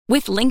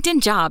With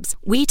LinkedIn Jobs,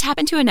 we tap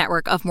into a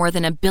network of more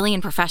than 1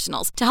 billion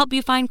professionals to help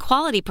you find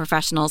quality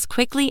professionals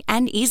quickly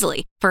and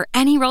easily for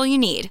any role you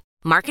need.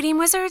 Marketing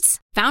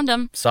wizards? Found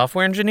them.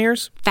 Software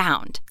engineers?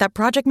 Found. That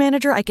project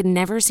manager I could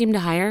never seem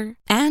to hire?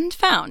 And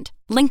found.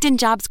 LinkedIn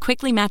Jobs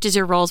quickly matches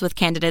your roles with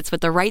candidates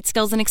with the right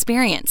skills and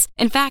experience.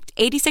 In fact,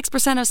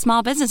 86% of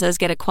small businesses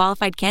get a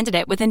qualified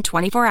candidate within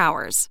 24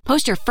 hours.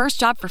 Post your first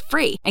job for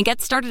free and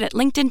get started at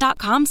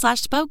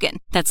linkedin.com/spoken.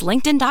 That's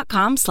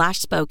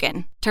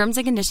linkedin.com/spoken. Terms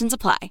and conditions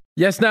apply.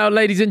 Yes, now,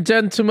 ladies and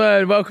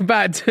gentlemen, welcome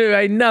back to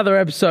another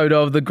episode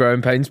of the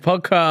Growing Pains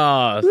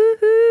podcast.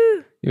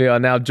 Woohoo! We are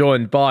now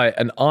joined by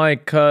an eye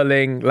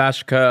curling,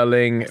 lash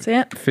curling,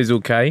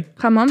 Fizzle K.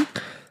 Come on.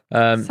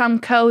 Some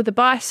curl the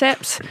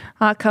biceps.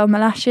 I curl my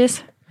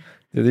lashes.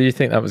 Do you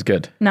think that was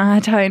good? No, I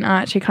don't.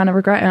 I actually kind of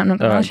regret it. I'm not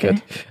going to lie to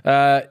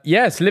you.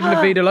 Yes, Living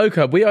La Vida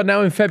Loca. We are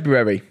now in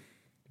February.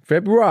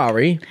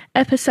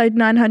 Episode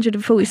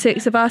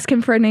 946 of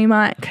Asking for a New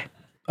Mic.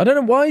 I don't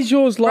know, why is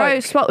yours like... Bro,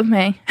 swap with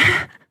me.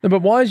 No,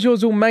 but why is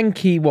yours all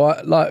manky?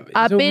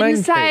 I've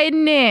been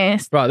saying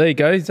this. Right, there you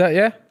go. Is that,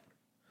 yeah?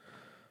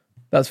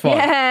 That's fine.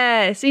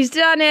 Yes, he's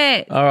done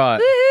it. All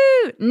right.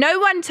 Woohoo! No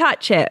one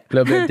touch it. A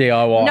little bit of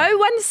DIY. No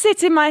one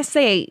sit in my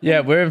seat. Yeah,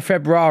 we're in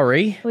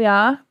February. We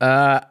are.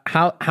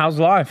 How's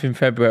life in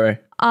February?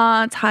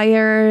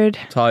 Tired.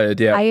 Tired,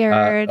 yeah.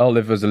 Tired.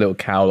 Olive was a little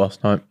cow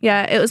last night.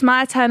 Yeah, it was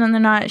my turn on the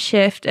night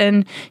shift,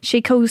 and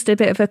she caused a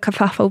bit of a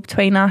kerfuffle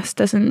between us,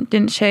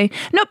 didn't she?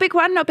 Not big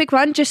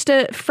one, just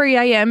at 3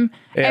 a.m.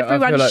 Yeah,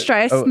 everyone's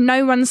stressed,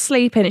 no one's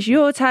sleeping. It's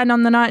your turn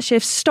on the night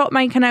shift. Stop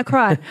making her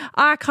cry.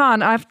 I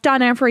can't. I've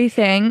done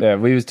everything. Yeah,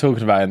 we was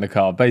talking about it in the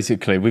car.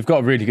 Basically, we've got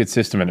a really good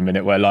system in a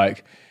minute where,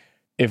 like,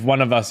 if one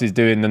of us is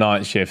doing the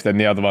night shift, then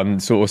the other one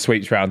sort of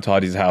sweeps around,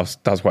 tidies the house,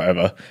 does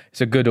whatever.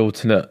 It's a good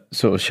alternate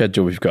sort of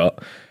schedule we've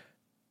got.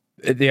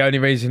 The only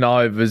reason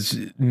I was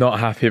not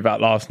happy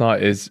about last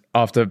night is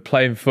after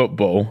playing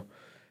football,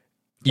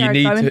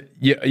 Jared Bowen,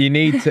 you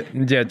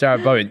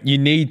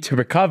need to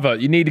recover.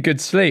 You need a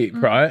good sleep,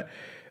 right?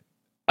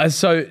 And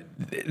so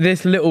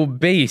this little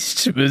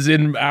beast was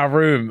in our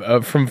room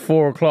from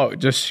 4 o'clock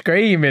just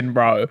screaming,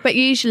 bro. But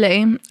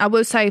usually, I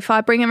will say, if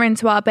I bring her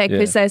into our bed,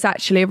 because there's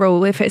actually a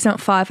rule, if it's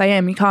not 5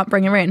 a.m, you can't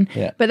bring her in.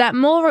 Yeah. But that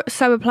more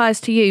so applies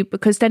to you,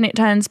 because then it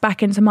turns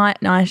back into my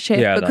night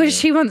shift, because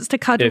she wants to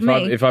cuddle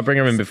me. If I bring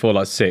her in before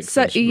like 6.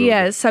 So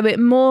so it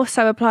more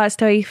so applies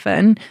to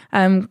Ethan,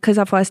 because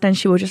otherwise then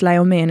she will just lay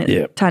on me and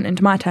it's turned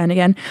into my turn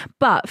again.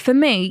 But for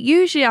me,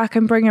 usually I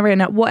can bring her in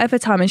at whatever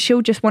time and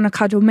she'll just want to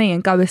cuddle me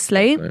and go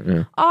asleep.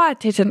 I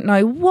didn't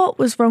know what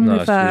was wrong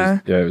with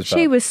her.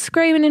 She was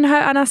screaming in her,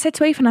 and I said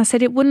to Ethan, I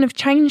said it wouldn't have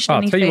changed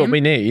anything. I'll tell you what we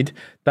need.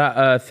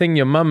 That thing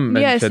your mum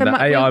mentioned, that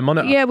AI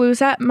monitor. Yeah, we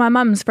was at my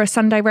mum's for a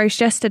Sunday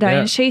roast yesterday,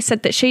 and she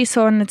said that she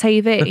saw on the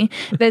TV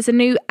there's a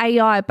new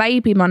AI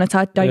baby monitor.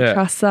 I don't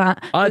trust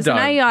that. There's an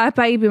AI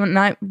baby monitor.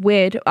 No,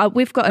 weird.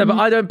 We've got. No, but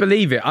I don't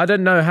believe it. I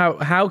don't know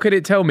how could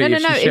it tell me? No,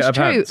 it's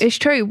true. Pants? It's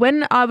true.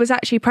 When I was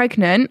actually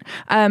pregnant,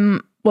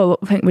 well,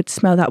 I think we'd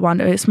smell that one.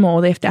 It's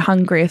more if they're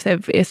hungry, if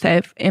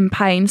they're in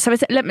pain. So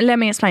let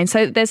me explain.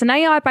 So there's an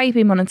AI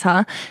baby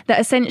monitor that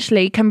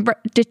essentially can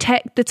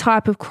detect the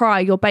type of cry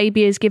your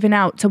baby is giving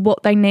out to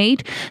what they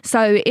need.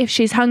 So if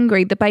she's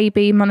hungry, the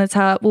baby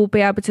monitor will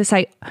be able to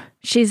say,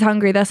 she's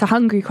hungry, that's a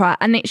hungry cry.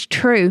 And it's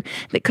true,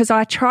 because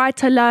I tried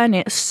to learn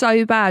it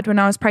so bad when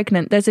I was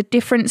pregnant. There's a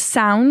different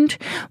sound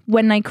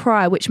when they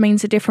cry, which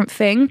means a different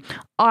thing.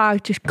 I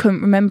just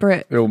couldn't remember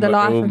it for the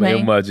life of me. It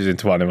all merges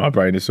into one in my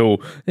brain. It's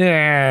all,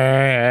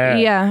 Yeah,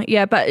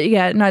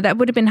 that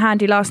would have been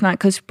handy last night,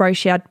 because, bro,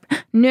 she had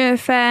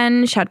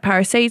Nurofen, she had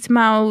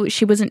paracetamol,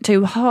 she wasn't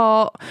too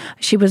hot,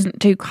 she wasn't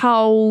too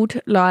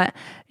cold, like,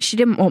 she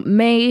didn't want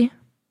me.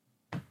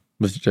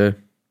 Was it true?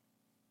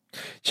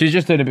 She's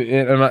just an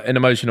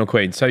emotional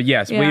queen. So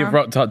yes, we have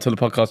rocked up to the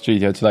podcast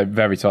studio today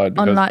very tired.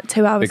 On like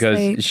 2 hours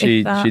because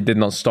sleep, she did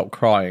not stop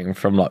crying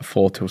from like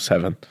 4 till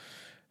 7.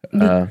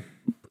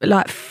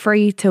 Like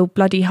 3 till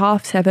bloody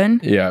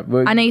 7:30. Yeah.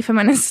 And Ethan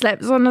went and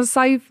slept on the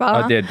sofa.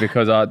 I did,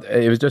 because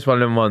it was just one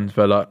of them ones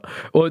where like,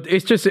 well,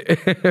 it's just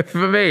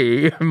for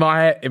me, in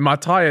my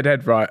tired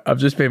head, right, I've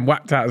just been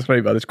whacked out of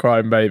sleep by this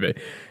crying baby.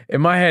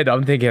 In my head,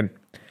 I'm thinking,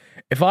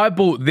 if I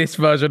bought this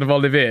version of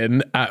Olive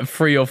in at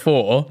 3 or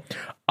 4,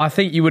 I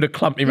think you would have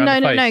clumped me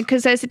around the face. No,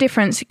 because there's a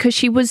difference, because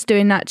she was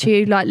doing that to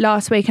you like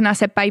last week, and I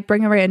said, babe,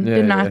 bring her in,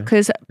 didn't I?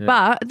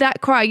 But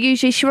that cry,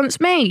 usually she wants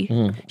me.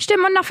 She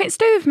didn't want nothing to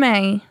do with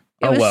me.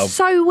 It was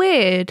so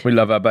weird. We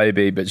love our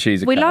baby, but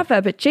she's a We cow. Love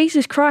her, but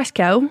Jesus Christ,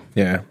 girl.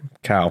 Yeah,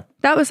 cow.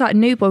 That was like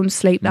newborn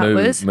sleep,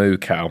 was. Moo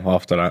cow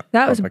after that.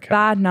 That was a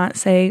bad night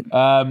sleep.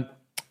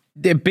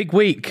 Big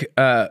week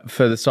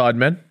for the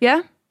Sidemen.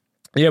 Yeah?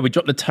 Yeah, we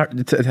dropped the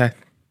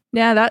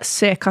Yeah, that's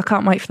sick. I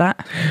can't wait for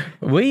that.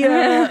 We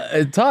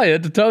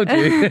tired, I told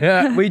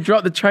you. We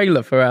dropped the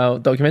trailer for our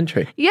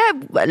documentary. Yeah,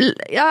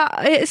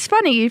 it's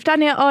funny. You've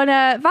done it on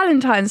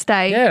Valentine's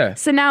Day. Yeah.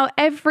 So now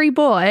every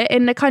boy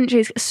in the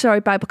country is, sorry,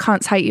 babe, I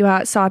can't take you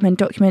out. Sidemen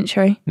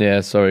documentary. Yeah,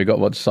 sorry, got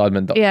to watch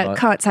Sidemen documentary. Yeah,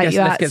 can't take you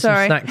out. Let's get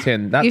sorry. some snacks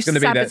in. That's going to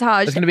be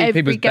sabotaged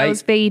every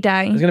girl's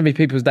V-Day. There's going to be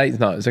people's dates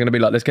night. It's going to be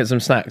like, let's get some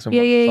snacks and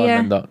watch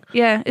Sidemen doc.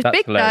 Yeah, it's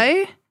big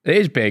hilarious. though. It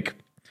is big.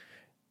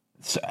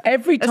 So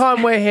every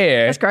time we're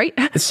here... That's great.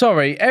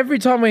 Sorry, every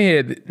time we're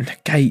here... The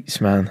gates,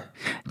 man.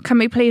 Can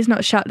we please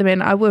not shut them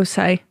in? I will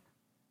say,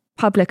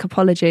 public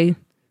apology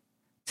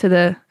to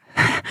the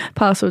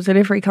parcel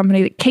delivery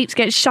company that keeps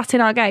getting shut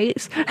in our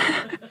gates.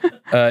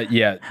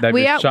 Yeah, they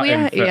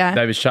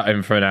were shut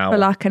in for an hour. For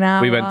like an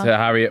hour. We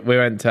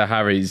went to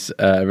Harry's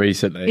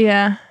recently.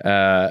 Yeah.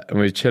 And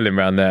we were chilling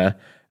around there,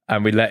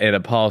 and we let in a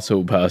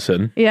parcel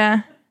person.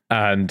 Yeah.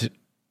 And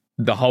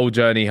the whole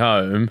journey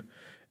home...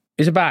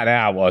 It's about an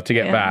hour to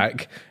get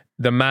back.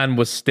 The man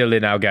was still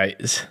in our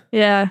gates.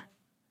 Yeah.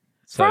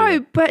 So,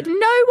 bro, but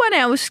no one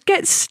else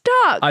gets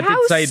stuck.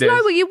 How slow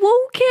are you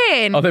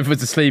walking? I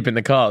was asleep in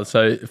the car,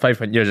 so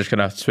Faith went, you're just going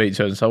to have to speak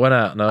to him. So I went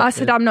out. And I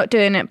said, I'm not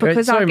doing it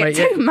because I'll get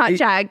too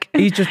much ag.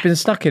 He's just been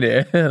stuck in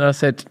it. And I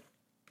said...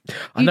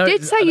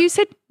 You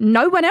said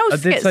no one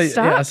else gets stuck.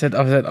 Yeah, I said,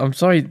 I'm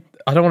sorry,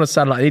 I don't want to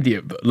sound like an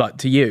idiot, but like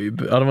to you,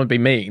 but I don't want to be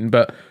mean,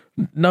 but...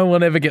 No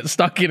one ever gets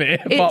stuck in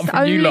it. Apart it's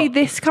from you only lot.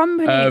 this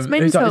company. It's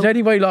mental. Like, is there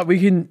any way like we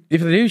can,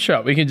 if they do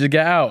shut, we can just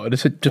get out and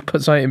just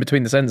put something in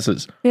between the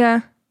sensors?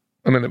 Yeah.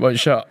 And then it won't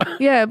shut.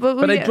 Yeah,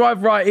 but they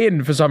drive right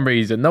in for some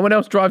reason. No one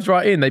else drives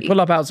right in. They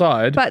pull up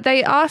outside. But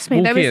they asked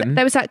me.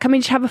 There was like, can we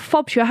just have a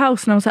fob to your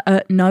house? And I was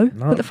like, no.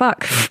 What the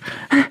fuck?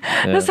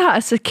 That's not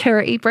a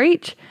security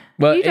breach.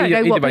 Well, you don't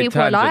know what people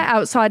are like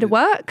outside of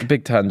work.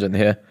 Big tangent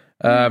here.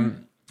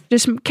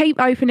 Just keep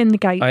opening the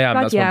gate. I am.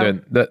 That's what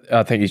I'm doing.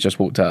 I think he's just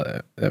walked out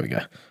there. There we go.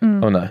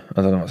 Oh no,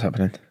 I don't know what's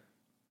happening.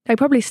 They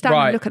probably stand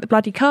and look at the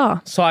bloody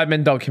car.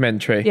 Sidemen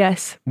documentary.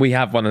 Yes. We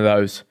have one of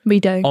those.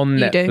 We do. On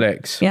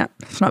Netflix. Do. Yeah,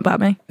 it's not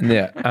about me.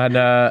 Yeah,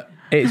 and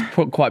it's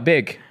quite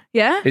big.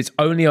 Yeah? It's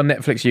only on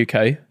Netflix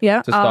UK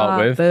to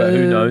start with, but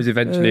who knows,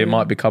 eventually it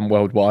might become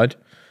worldwide.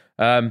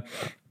 But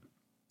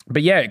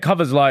yeah, it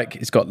covers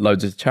it's got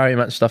loads of charity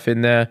match stuff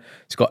in there.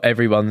 It's got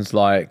everyone's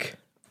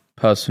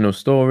personal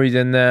stories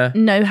in there.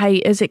 No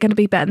hate. Is it going to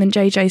be better than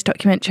JJ's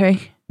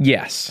documentary?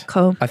 Yes.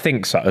 Cool. I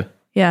think so.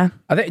 Yeah.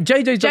 I think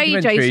JJ's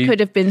documentary could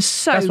have been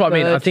so That's what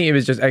good. I mean. I think it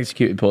was just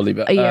executed poorly,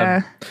 but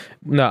yeah.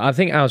 No, I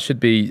think ours should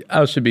be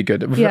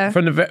good. Yeah.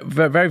 From the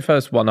very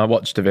first one I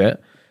watched of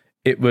it,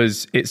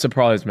 it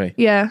surprised me.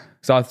 Yeah.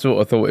 Because I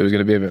sort of thought it was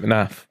going to be a bit of an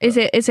naff. Is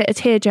it a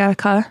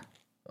tearjerker?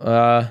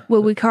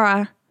 Will we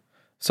cry?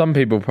 Some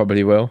people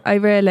probably will. Oh,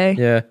 really?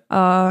 Yeah.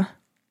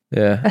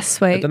 Yeah. That's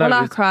sweet. Will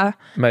I cry?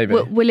 Maybe.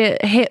 Will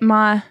it hit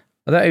my...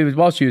 I thought it was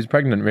while she was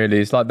pregnant, really.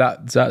 It's like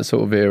that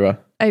sort of era.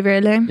 Oh,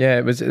 really? Yeah,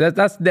 it was.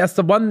 That's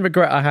the one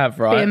regret I have,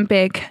 right? Being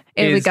big.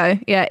 Here we go.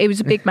 Yeah, he was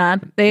a big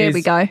man. Here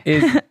we go.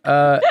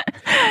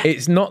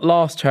 It's not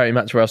last charity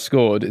match where I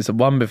scored. It's the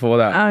one before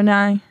that. Oh,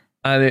 no.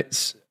 And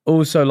it's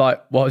also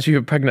whilst you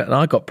were pregnant and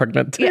I got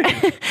pregnant too.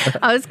 Yeah.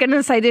 I was going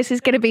to say this is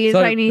going to be his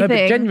only thing.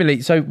 But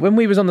genuinely, so when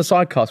we was on the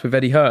sidecast with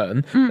Eddie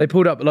Hearn, they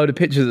pulled up a load of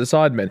pictures of the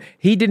Sidemen.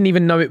 He didn't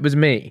even know it was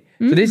me.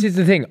 So this is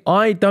the thing.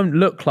 I don't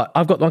look like...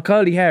 I've got my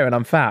curly hair and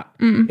I'm fat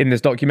in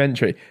this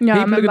documentary. Yeah,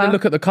 People are going to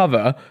look at the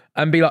cover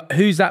and be like,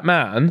 who's that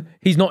man?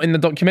 He's not in the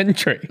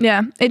documentary.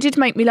 Yeah, it did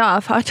make me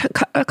laugh. I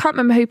can't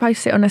remember who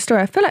posted it on a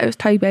story. I feel like it was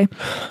Toby.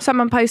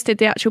 Someone posted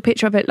the actual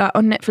picture of it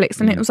on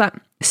Netflix and it was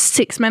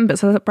 6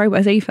 members. I was like, bro,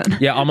 where's Ethan?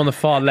 Yeah, I'm on the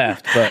far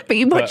left. But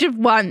you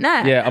weren't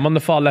there. Yeah, I'm on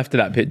the far left of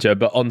that picture,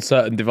 but on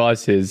certain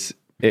devices...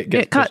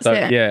 It cuts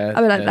it. Yeah. I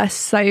was like, that's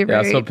so rude.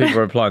 Yeah, I saw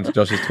people replying to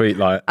Josh's tweet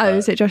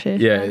is it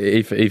Josh's? Yeah,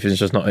 Ethan's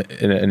just not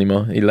in it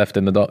anymore. He left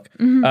in the doc.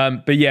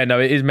 But yeah, no,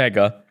 it is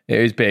mega. It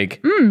is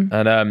big.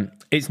 And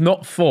it's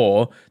not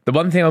for... The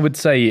one thing I would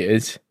say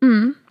is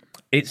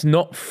it's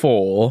not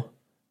for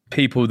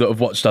people that have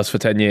watched us for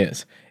 10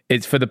 years.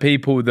 It's for the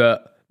people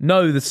that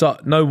know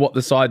what the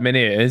Sidemen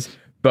is,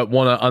 but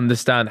want to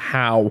understand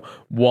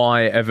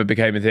why it ever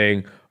became a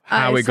thing,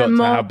 how it got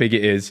to how big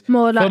it is.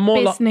 More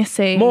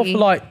businessy. More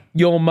for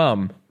your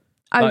mum.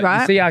 Oh,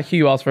 right. You see how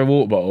Hugh asked for a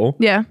water bottle?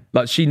 Yeah.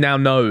 She now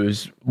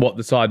knows what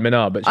the Sidemen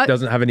are, but she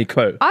doesn't have any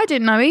clue. I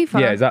didn't know either.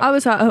 Yeah, exactly. I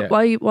was like, why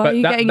are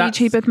you getting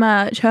YouTuber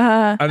merch?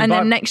 And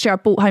then next year I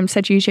bought home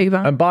said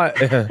YouTuber.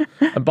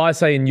 And by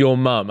saying your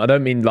mum, I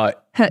don't mean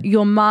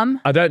your mum?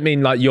 I don't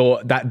mean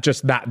you're that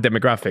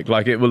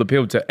demographic. It will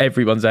appeal to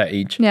everyone's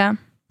age. Yeah.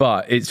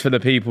 But it's for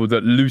the people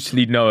that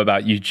loosely know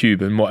about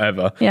YouTube and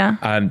whatever. Yeah.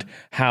 And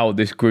how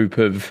this group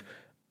of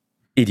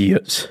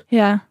idiots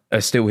are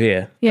still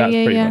here. Yeah, That's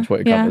pretty much what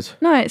it covers.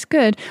 No, it's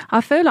good.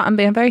 I feel like I'm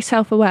being very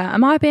self-aware.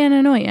 Am I being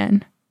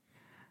annoying?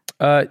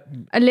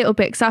 A little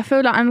bit, because I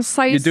feel like I'm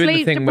so You're doing the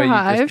sleep thing where you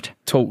deprived.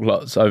 just talk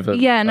lots over.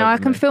 Yeah, no, over I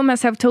can me. feel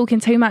myself talking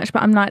too much,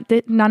 but I'm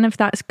like, none of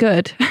that's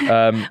good.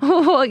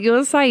 What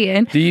you're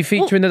saying. Do you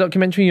feature in the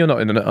documentary? You're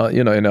not in it.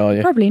 You're not in it, are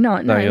you? Probably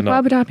not. No, you're not. Why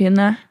would I be in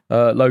there?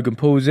 Logan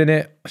Paul's in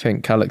it. I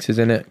think Alex is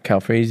in it. Cal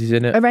Freezy's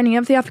in it. Are any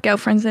of the other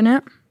girlfriends in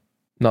it?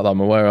 Not that I'm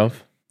aware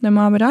of. Then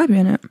why would I be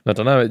in it? I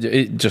don't know.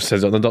 It just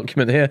says on the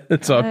document here.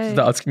 So I'm just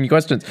asking you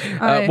questions.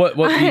 What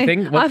do you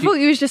think? I thought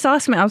you was just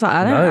asking me. I was like,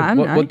 I don't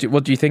know.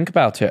 What do you think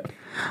about it?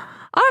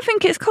 I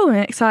think it's cool and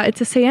excited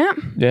to see it.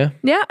 Yeah.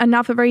 Yeah,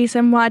 another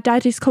reason why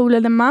Dad is cooler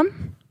than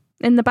Mum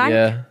in the bank.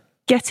 Yeah.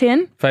 Get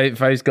in.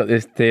 Faye's got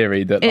this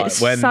theory that like,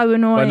 It's when so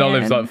annoying. when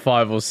Olive's like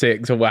 5 or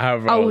 6 or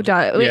however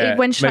Older.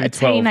 When she's like a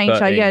 12, teenager.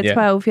 13, Yeah,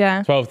 12,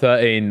 yeah. 12,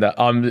 13, that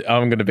I'm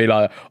going to be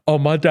like, oh,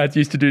 my dad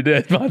used to do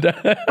this. My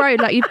dad. Bro,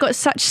 like you've got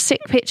such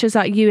sick pictures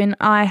like you in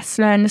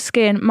Iceland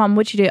skiing. Mum,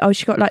 what'd you do? Oh,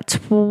 she got like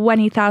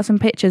 20,000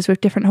 pictures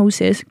with different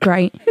horses.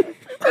 Great.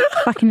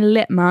 Fucking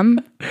lit,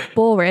 Mum.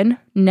 Boring.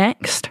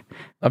 Next.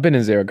 I've been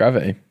in zero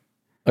gravity.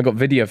 I got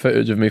video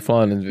footage of me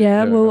flying in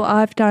Yeah, zero well,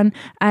 gravity. I've done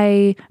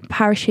a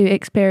parachute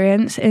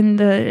experience in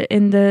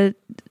the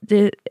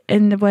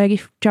where you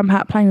jump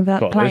out plane without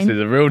God, plane. this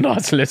is a real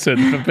nice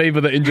listen for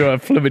people that enjoy a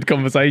fluid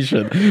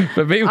conversation.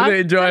 For people that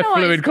enjoy a don't know what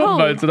fluid it's convo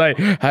called. today.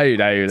 Hey,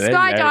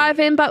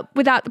 Skydiving, but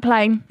without the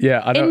plane.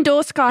 Yeah, I know.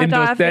 Indoor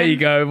skydiving. There you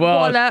go.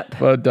 Wallop.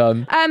 Well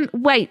done.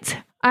 Wait,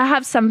 I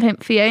have something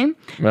for you.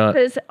 Right.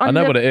 'Cause I on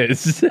know the- what it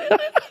is.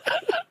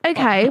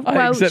 Okay, I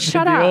well, accepted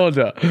shut the up.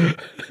 order.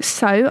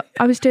 So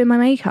I was doing my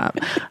makeup.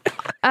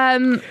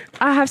 I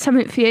have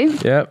something for you.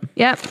 Yep.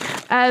 Yep.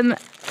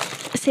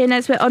 Seeing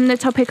as we're on the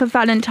topic of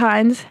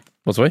Valentine's.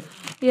 What's we?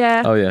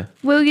 Yeah. Oh, yeah.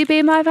 Will you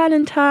be my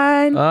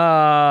Valentine?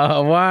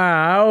 Ah,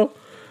 wow.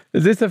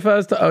 Is this the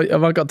first time? Oh,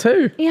 have I got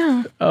 2?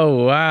 Yeah.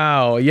 Oh,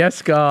 wow.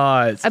 Yes,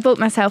 guys. I bought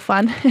myself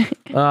one.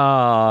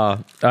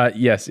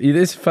 Yes. This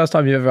is the first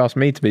time you've ever asked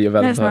me to be your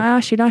That's Valentine. what I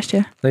asked you last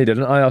year. No, you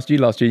didn't. I asked you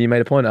last year and you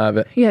made a point out of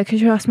it. Yeah,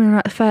 because you asked me on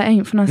like the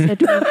 13th and I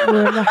said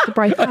we'll have to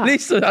break At up.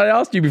 least I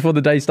asked you before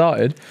the day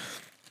started.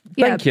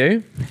 Yeah. Thank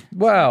you.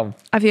 Wow.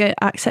 Have you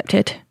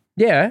accepted?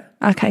 Yeah.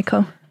 Okay,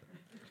 cool.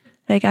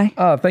 There you go.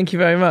 Oh, thank you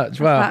very much.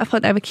 Wow. I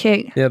thought they were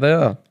cute. Yeah, they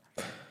are.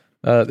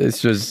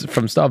 This was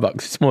from Starbucks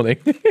this morning.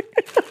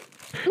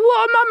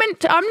 What am I meant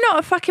to? I'm not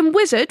a fucking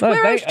wizard.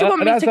 Where else do you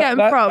want me to get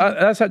them from?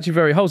 That's actually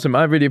very wholesome.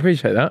 I really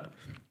appreciate that.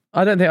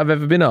 I don't think I've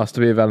ever been asked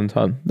to be a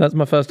Valentine. That's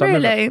my first time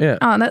Really? ever. Yeah.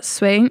 Oh, that's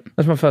sweet.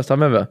 That's my first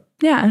time ever.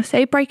 Yeah,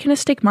 see, breaking a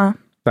stigma.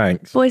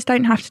 Thanks. Boys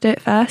don't have to do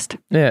it first.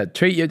 Yeah,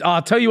 treat you.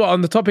 I'll tell you what,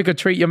 on the topic of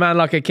treat your man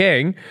like a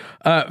king,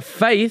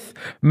 Faith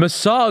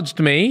massaged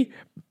me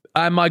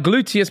and my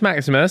gluteus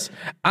maximus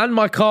and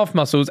my calf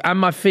muscles and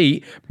my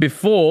feet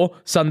before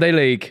Sunday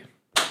League.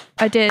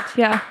 I did,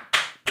 yeah.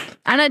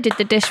 And I did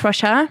the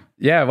dishwasher.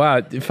 Yeah,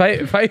 wow.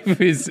 Faith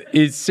is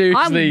seriously...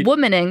 I'm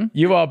womaning.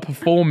 You are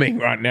performing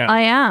right now. I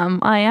am.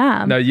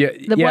 No,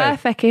 The yeah.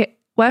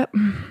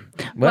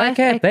 work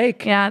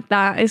ethic. Yeah,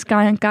 that is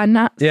going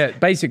nuts. Yeah,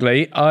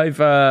 basically, I've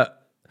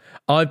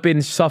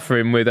been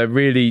suffering with a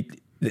really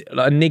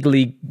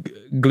niggly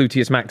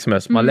gluteus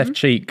maximus. My left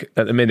cheek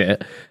at the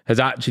minute has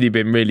actually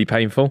been really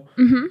painful.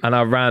 And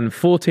I ran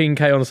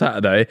 14k on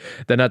Saturday,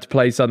 then had to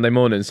play Sunday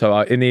morning. So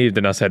in the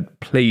evening, I said,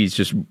 please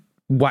just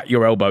whack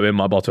your elbow in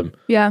my bottom.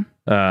 Yeah.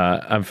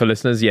 And for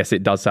listeners, yes,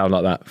 it does sound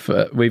like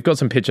that. We've got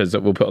some pictures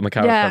that we'll put on the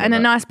camera. Yeah, and a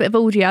nice bit of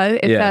audio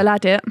if they'll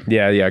add it.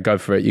 Yeah, go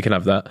for it. You can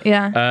have that.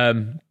 Yeah.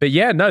 But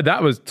yeah, no,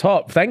 that was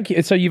top. Thank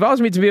you. So you've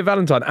asked me to be a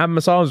Valentine and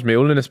massaged me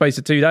all in a space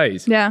of 2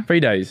 days. Yeah. 3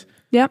 days.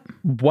 Yep.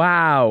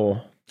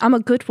 Wow. I'm a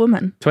good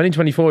woman.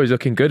 2024 is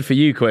looking good for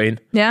you, Queen.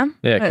 Yeah?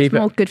 Yeah, It's keep it-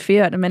 more good for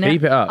you at the minute.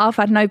 keep it up. I've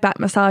had no back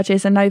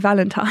massages and no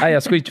Valentine. Hey, I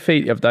squeezed your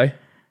feet the other day.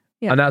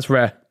 Yeah. And that's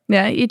rare.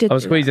 Yeah, you did. I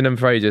was do squeezing them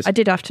for ages. that. I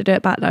did have to do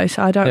it back though,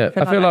 so I don't Yeah,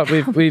 I feel like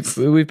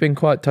we've been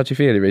quite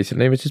touchy-feely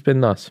recently, which has been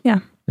nice.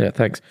 Yeah. Yeah,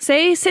 thanks.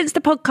 See, since the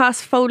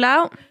podcast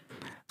fallout,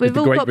 we've The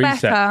all great got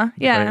reset. better.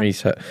 Yeah. Great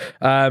reset.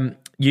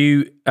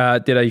 You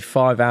did a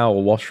 5-hour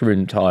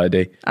washroom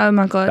tidy. Oh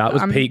my God. That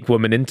was peak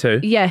woman too.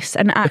 Yes,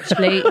 and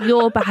actually,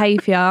 your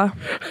behaviour.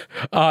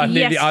 I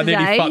nearly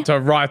yesterday- fucked her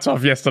right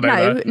off yesterday.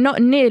 No, though.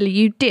 not nearly.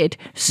 You did.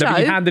 So No,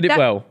 but you handled it that-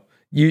 well.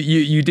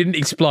 You didn't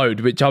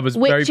explode, which I was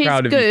very Which is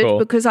proud of you good for.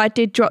 because I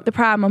did drop the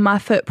pram on my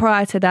foot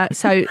prior to that.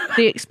 So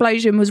the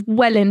explosion was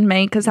well in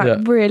me because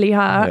that really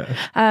hurt.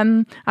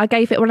 I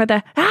gave it one of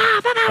the,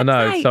 I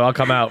know. So I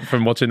come out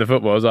from watching the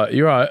football. I was like,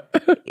 "You're right."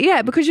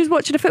 Yeah, because you was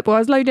watching the football. I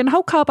was loading a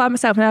whole car by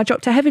myself and I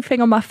dropped a heavy thing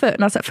on my foot.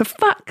 And I was like, for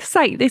fuck's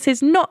sake, this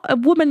is not a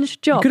woman's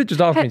job. You could have just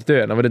asked me to do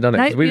it and I would have done it.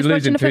 No, 'Cause we you was was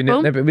losing watching the 2-0.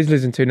 football. No, but we was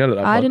losing 2-0 at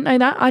that I point. didn't know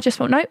that. I just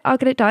thought, no, I'll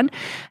get it done.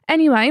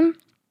 Anyway,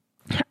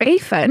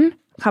 Ethan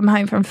come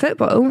home from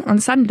football on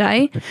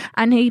Sunday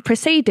and he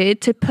proceeded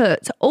to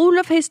put all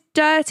of his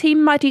dirty,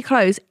 muddy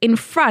clothes in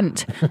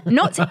front,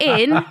 not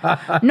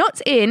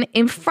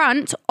in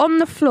front on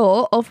the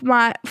floor of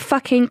my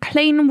fucking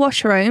clean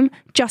washroom,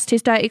 just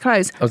his dirty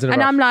clothes. I was in a and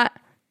rush. I'm like,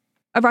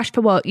 a rush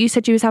for what? You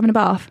said you was having a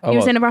bath. You was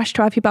was. in a rush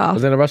to have your I bath.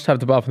 was in a rush to have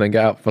the bath and then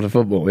get out for the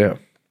football. Yeah.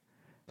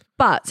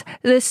 But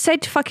the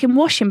said fucking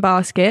washing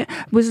basket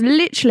was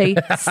literally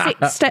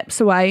 6 steps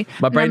away.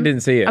 My brain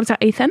didn't see it. I was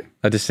like, Ethan?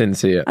 I just didn't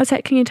see it. I was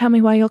like, can you tell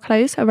me why your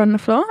clothes are on the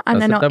floor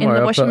and they're not in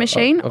the washing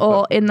machine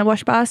or in the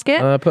wash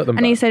basket? I put them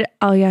and back. he said,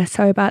 oh yeah,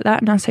 sorry about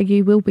that. And I said,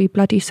 you will be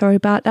bloody sorry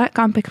about that.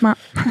 Go and pick them up.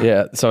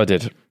 Yeah, so I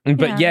did.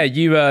 But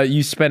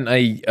you spent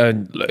a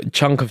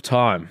chunk of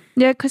time.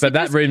 Yeah, because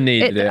that room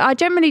needed it. I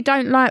generally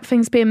don't like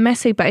things being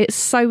messy, but it's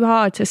so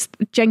hard to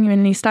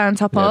genuinely stay on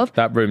top of.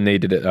 That room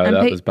needed it though.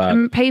 That was bad.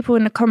 And people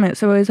in the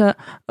comments are always like,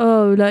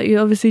 oh, like you're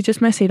obviously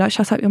just messy. Like,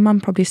 shut up, your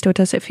mum probably still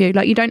does it for you.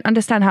 Like, you don't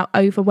understand how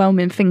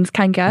overwhelming things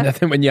can get. I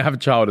think when you have a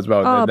child as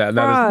well, that is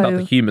not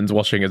the humans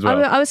washing as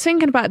well. I was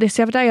thinking about this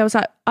the other day. I was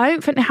like, I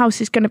don't think the house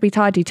is going to be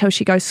tidy till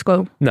she goes to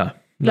school. No.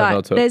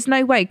 Like, there's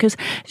no way, because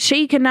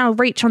she can now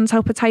reach on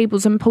top of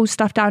tables and pull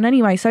stuff down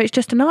anyway, so it's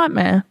just a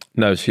nightmare.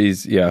 No,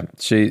 she's a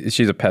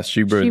pest.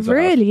 She ruins the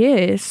house. Really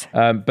is.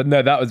 But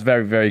no, that was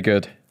very, very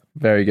good.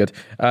 Very good.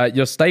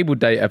 Your Stable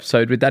Date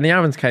episode with Danny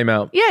Aarons came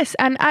out. Yes,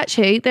 and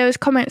actually there was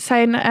comments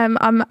saying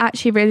I'm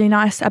actually really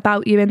nice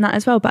about you in that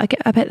as well, but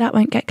I bet that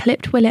won't get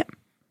clipped, will it?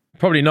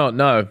 Probably not,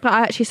 no. But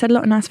I actually said a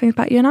lot of nice things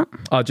about you and that.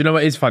 Oh, do you know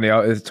what is funny? I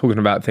was talking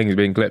about things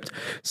being clipped.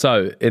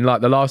 So, in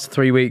like the last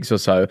 3 weeks or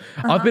so,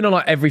 I've been on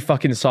like every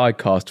fucking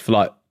sidecast for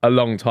like a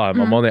long time.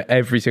 I'm on it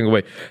every single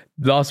week.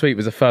 Last week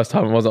was the first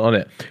time I wasn't on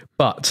it.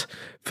 But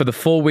for the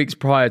 4 weeks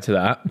prior to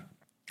that,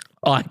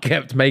 I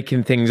kept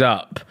making things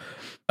up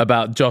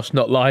about Josh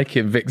not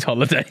liking Vic's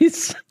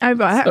holidays. Oh,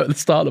 right. So at the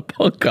start of the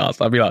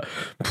podcast, I'd be like,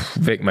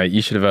 Vic, mate,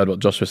 you should have heard what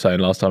Josh was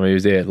saying last time he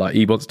was here. Like,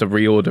 he wants to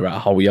reorder our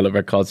whole yellow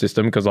red card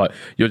system because, like,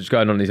 you're just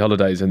going on these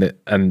holidays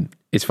and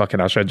it's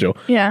fucking our schedule.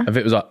 Yeah. And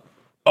Vic was like,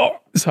 oh.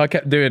 So I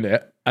kept doing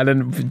it. And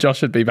then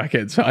Josh would be back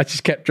in. So I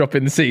just kept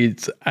dropping the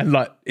seeds and,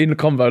 like, in the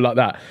convo like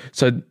that.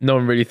 So no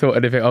one really thought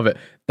anything of it.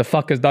 The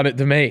fuck's done it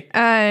to me.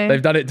 Oh.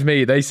 They've done it to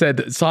me. They said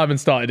that Simon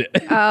started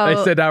it. Oh,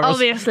 they said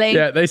obviously.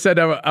 Yeah, they said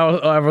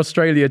our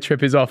Australia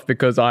trip is off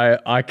because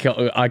I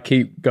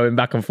keep going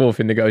back and forth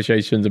in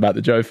negotiations about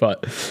the Joe fight.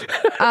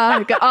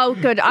 Oh,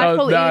 good. I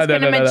thought he was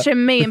going to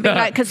mention me and be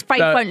like, because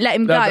Faith won't let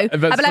him go. I'd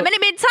be like,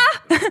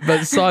 Minter!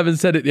 But Simon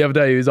said it the other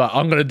day. He was like,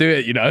 I'm going to do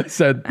it, you know.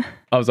 So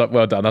I was like,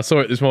 well done. I saw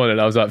it this morning.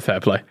 I was like, fair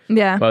play.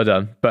 Yeah. Well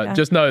done. But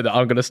just know that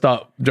I'm going to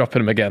start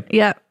dropping them again.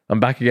 Yeah. I'm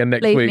back again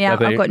next Leave week. Me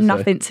out. I think, I've got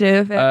nothing to do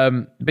with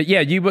it. But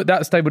yeah,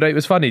 that Stable Date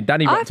was funny.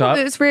 Danny I rocked thought up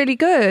it was really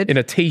good. in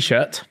a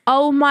t-shirt.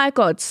 Oh my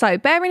God. So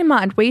bearing in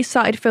mind, we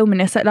started filming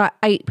this at like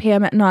 8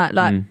 p.m. at night.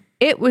 Like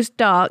it was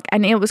dark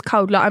and it was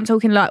cold. Like I'm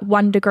talking like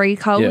 1 degree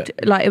cold. Yeah.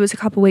 Like it was a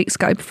couple of weeks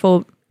ago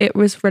before it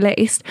was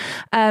released.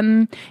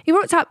 He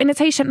walked up in a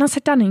t-shirt and I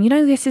said, Danny, you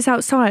know this is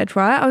outside,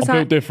 right? I was I'm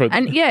like, built different.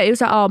 And yeah, he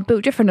was like, oh, I'm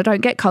built different. I don't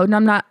get cold. And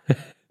I'm like,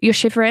 you're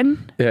shivering?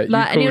 Yeah,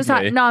 like, and he was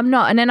like, no, I'm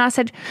not. And then I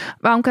said,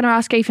 well, I'm going to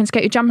ask Ethan to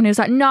get your jumper. And he was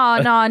like,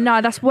 no,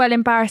 that's well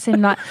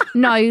embarrassing. Like,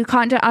 no, you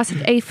can't do it. I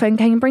said, Ethan,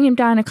 can you bring him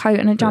down a coat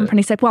and a jumper? And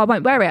he said, well, I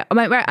won't wear it.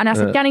 And I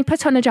said, Danny,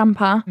 put on a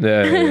jumper. Yeah.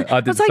 I did I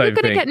was like, you're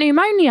going to get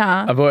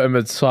pneumonia. I bought him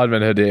a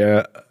Sidemen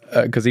hoodie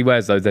because he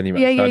wears those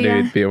anyway. So I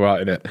knew he'd be all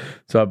right in it.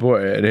 So I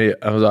bought it and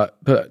I was like,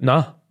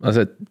 I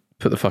said,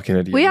 put the fucking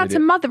hoodie. We had to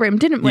mother him,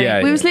 didn't we?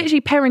 Yeah, we was literally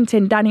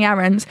parenting Danny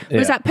Aarons. We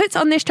was like, put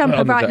on this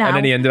jumper right now. And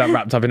then he ended up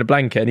wrapped up in a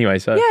blanket anyway.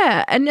 So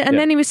yeah, and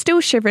then he was still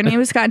shivering. He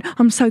was going,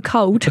 I'm so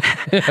cold.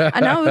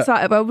 And I was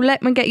like, well,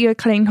 let me get you a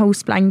clean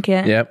horse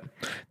blanket. Yep.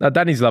 No,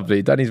 Danny's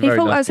lovely. Danny's very nice.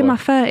 He thought I was in my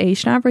 30s.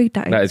 Should I read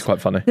that? That is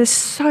quite funny. They're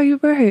so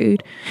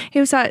rude.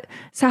 He was like,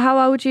 so how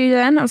old are you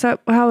then? I was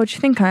like, well, how old do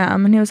you think I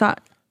am? And he was like,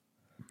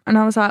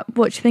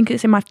 what do you think,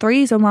 it's in my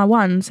 3s or my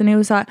 1s? And he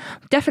was like,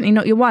 definitely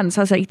not your 1s.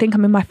 So I was like, you think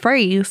I'm in my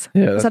 3s?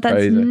 Yeah, I was like, that's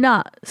crazy.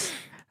 nuts.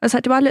 I was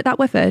like, do I look that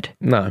withered?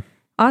 No.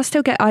 I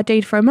still get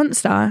ID'd for a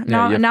monster.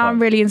 Now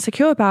I'm really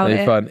insecure about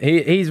it. Fine.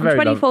 He's very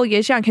 24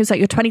 years young. He was like,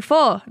 you're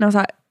 24. And I was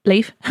like,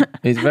 leave.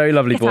 He's a very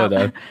lovely boy out.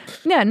 though.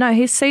 Yeah, no,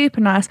 he's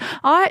super nice.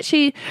 I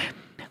actually,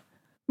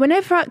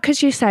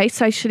 because you say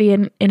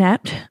socially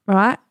inept,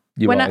 right?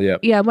 When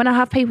I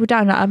have people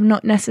down that I've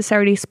not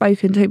necessarily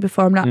spoken to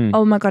before, I'm like,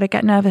 oh my God, I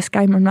get nervous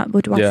game. I'm like,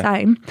 what do I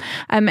say?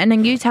 And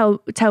then you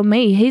tell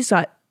me he's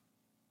like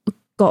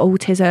got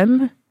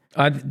autism.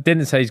 I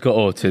didn't say he's got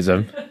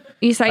autism.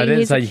 You say I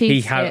didn't say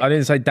he I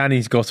didn't say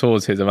Danny's got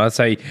autism. I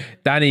say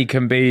Danny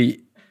can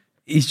be.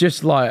 He's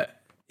just like.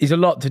 He's a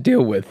lot to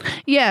deal with.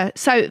 Yeah.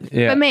 So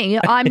for me,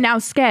 I'm now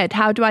scared.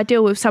 How do I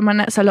deal with someone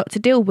that's a lot to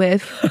deal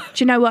with?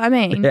 Do you know what I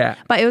mean? Yeah.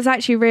 But it was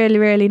actually really,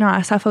 really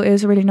nice. I thought he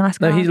was a really nice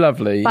guy. No, he's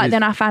lovely. But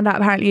then I found out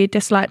apparently he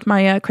disliked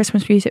my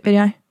Christmas music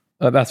video.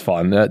 That's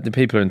fine. The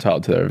people are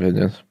entitled to their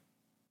opinions.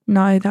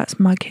 No, that's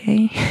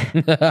muggy.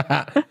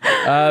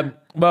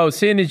 Well,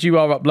 seeing as you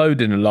are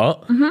uploading a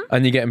lot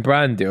and you're getting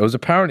brand deals,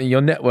 apparently your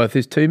net worth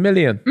is 2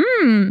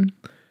 million.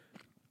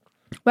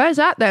 Where's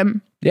that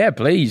then? Yeah,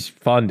 please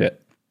find it.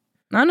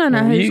 I don't know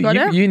who's got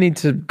it. You need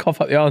to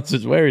cough up the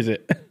answers. Where is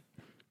it?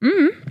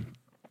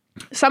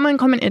 Someone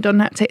commented on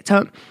that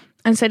TikTok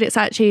and said it's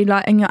actually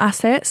like in your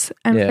assets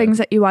and things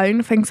that you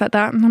own, things like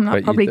that. And I'm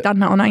like, probably done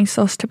that on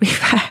ASOS, to be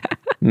fair.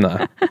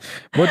 No.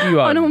 What do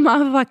you own? On all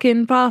my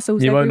fucking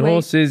parcels. You every own week.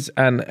 horses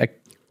and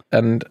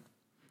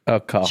Oh,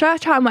 Carl. Shall I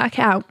try and work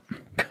it out?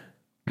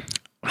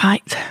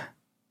 Right.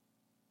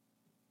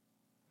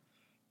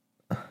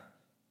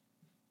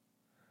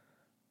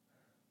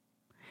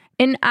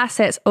 In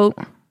assets, I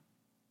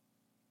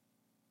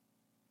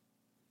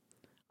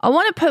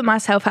want to put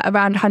myself at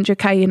around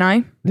 100k, you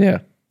know? Yeah.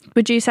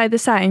 Would you say the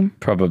same?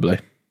 Probably.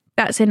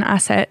 That's in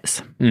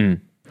assets.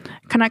 Mm.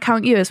 Can I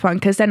count you as one?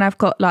 Because then I've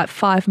got like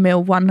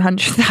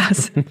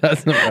 5,100,000.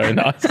 That's not very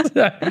nice.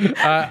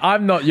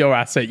 I'm not your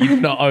asset. You do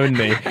not own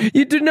me.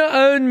 You do not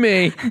own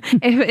me.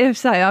 If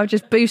so, I've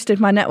just boosted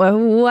my net worth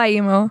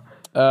way more.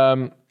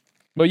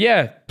 Well,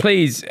 yeah,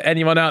 please,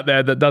 anyone out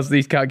there that does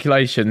these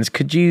calculations,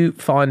 could you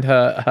find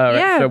her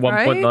extra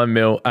 1.9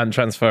 mil and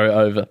transfer it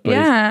over, please?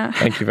 Yeah.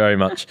 Thank you very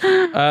much.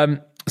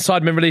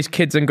 Sidemen released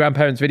kids and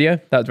grandparents video.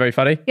 That was very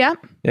funny. Yeah.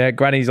 Yeah,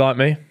 grannies like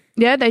me.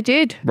 Yeah, they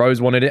did.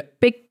 Rose wanted it.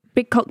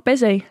 Big cock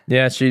busy.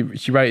 Yeah, she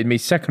rated me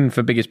second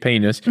for biggest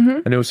penis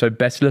and also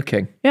best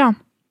looking. Yeah.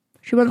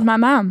 She was my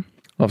mum.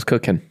 I was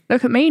cooking.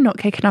 Look at me not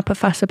kicking up a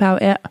fuss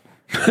about it.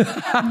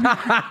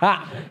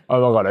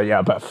 Oh my God, yeah,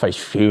 I better face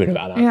fuming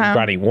about that. Yeah.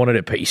 Granny wanted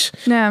a piece.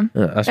 Yeah.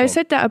 That's They what-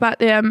 said that about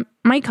the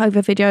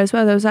makeover video as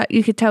well. There was like,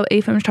 you could tell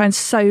Ethan was trying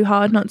so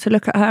hard not to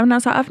look at her. And I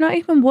was like, I've not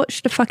even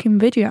watched the fucking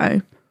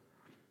video.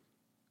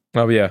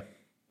 Oh, yeah.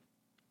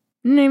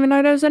 Didn't even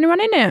know there was anyone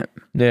in it.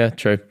 Yeah,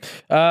 true.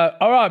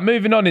 All right,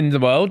 moving on in the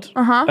world.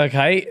 Uh-huh.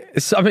 Okay,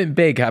 something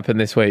big happened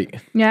this week.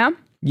 Yeah.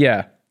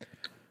 Yeah.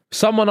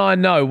 Someone I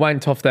know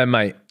wanked off their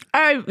mate.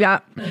 Oh, yeah.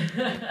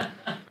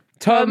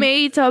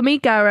 Tommy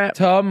Garratt.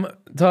 Tom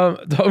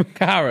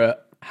Garratt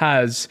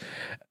has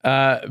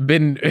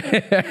been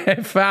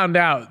found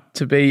out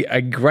to be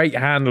a great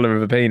handler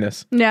of a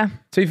penis. Yeah.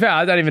 To be fair,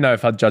 I don't even know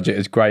if I'd judge it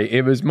as great.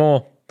 It was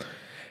more...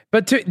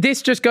 But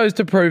this just goes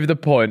to prove the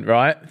point,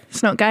 right?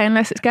 It's not gay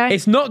unless it's gay.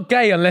 It's not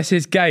gay unless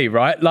it's gay,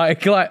 right?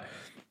 Like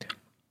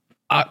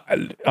I'm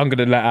going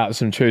to let out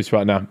some truths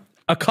right now.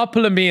 A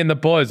couple of me and the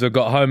boys have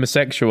got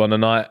homosexual on a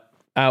night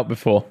out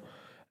before.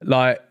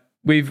 Like,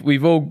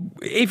 we've all...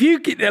 If you...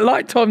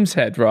 Like Tom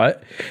said, right?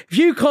 If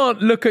you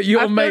can't look at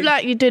your mate... I feel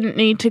like you didn't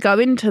need to go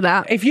into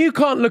that. If you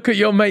can't look at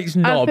your mate's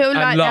knob I feel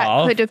like and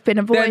laugh... that could have been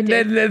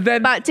avoided.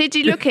 Then but did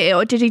you look at it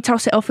or did he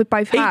toss it off with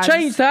both hands? he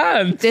changed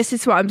hands. This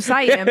is what I'm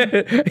saying.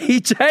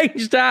 He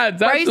changed hands.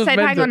 That's Rose what's said,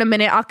 meant hang to- on a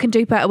minute, I can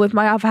do better with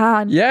my other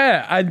hand.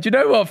 Yeah, and you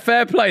know what?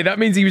 Fair play. That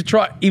means he was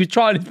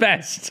trying his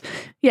best.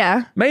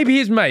 Yeah. Maybe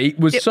his mate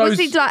was so... Was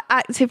he like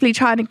actively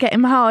trying to get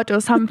him hard or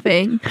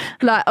something?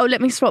 Like, oh, let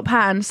me swap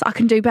hands. I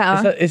can do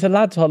better. It's a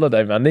lad's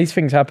holiday, man. These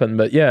things happen,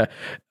 but yeah.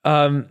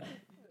 Do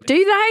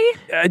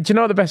they? Do you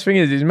know what the best thing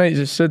is? His mate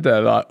just stood there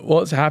like,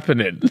 what's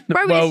happening?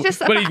 Bro, well, it's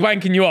just he's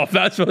wanking you off.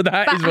 That's what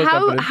that But is. What's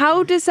happening.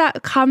 how does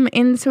that come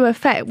into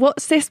effect?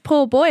 What's this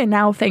poor boy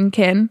now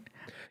thinking?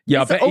 Yeah,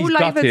 I it's bet all he's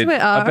over gutted.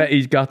 Twitter. I bet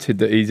he's gutted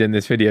that he's in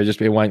this video just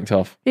being wanked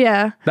off.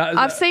 Yeah.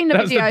 I've seen the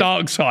that's video. the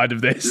dark side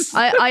of this.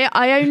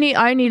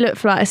 I only looked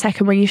for like a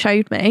second when you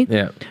showed me.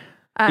 Yeah.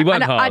 He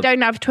went and hard. I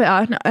don't have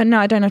Twitter. No,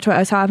 I don't have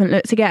Twitter, so I haven't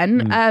looked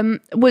again.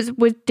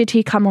 Did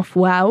he come off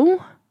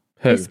well?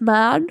 Who? This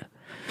man?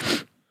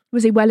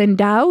 Was he well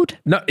endowed?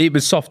 No, it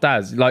was soft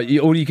as. Like,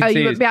 all you can see you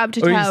is... wouldn't be able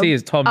to all tell. you can see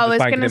is Tom I just was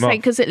wanking going to him say, off.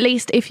 because at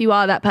least if you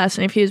are that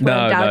person, if he was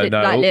well endowed,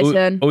 No. like,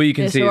 listen. All you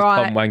can it's see is all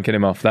right. Tom wanking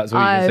him off. That's all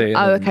you can see.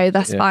 Oh, okay,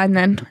 that's fine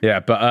then. Yeah,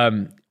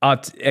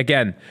 but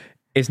again,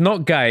 it's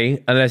not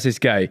gay unless it's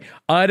gay.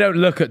 I don't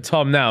look at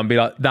Tom now and be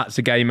like, that's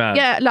a gay man.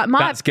 Yeah, like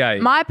that's gay.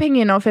 my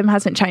opinion of him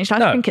hasn't changed. I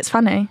No. think it's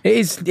funny.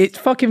 It's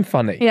fucking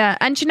funny. Yeah,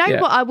 and do you know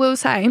Yeah. what I will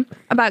say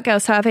about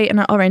girls? So I've eaten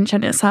an orange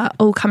and it's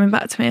all coming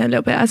back to me a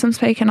little bit as I'm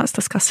speaking. That's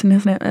disgusting,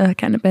 isn't it?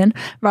 Can have been.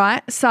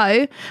 Right,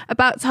 so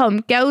about Tom,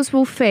 girls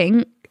will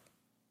think,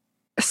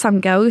 some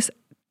girls,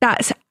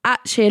 that's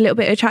actually a little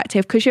bit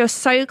attractive because you're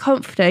so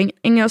confident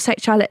in your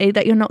sexuality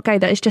that you're not gay,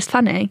 that it's just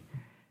funny.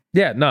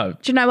 Yeah, no.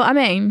 Do you know what I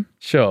mean?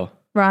 Sure.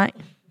 Right.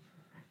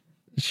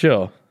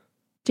 Sure.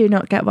 Do you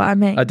not get what I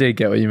mean? I do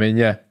get what you mean,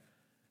 yeah.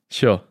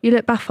 Sure. You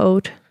look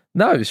baffled.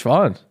 No, it's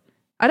fine.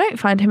 I don't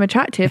find him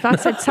attractive. I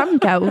said some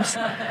girls,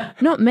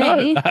 not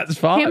me. No, that's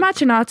fine. Can you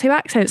imagine our two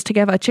accents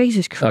together?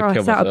 Jesus kill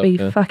Christ, that would myself, be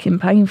yeah. fucking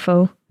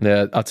painful.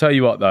 Yeah, I'll tell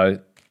you what, though.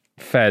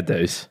 Fair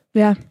dues.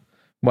 Yeah.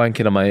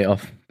 Wanking a mate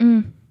off.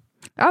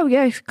 Oh,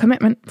 yeah, it's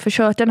commitment for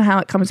sure. I don't know how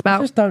it comes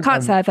about. just don't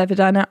Can't say I've ever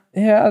done it.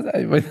 Yeah.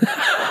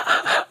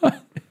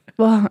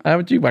 Well, How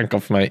would you wank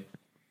off, mate?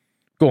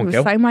 Go on, the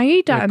Gil. same way you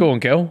Yeah, done. go on,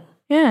 Gil.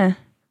 Yeah.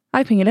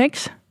 Open your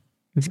legs.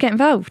 Let's get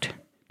involved.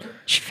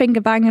 Just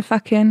finger bang a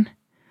fucking,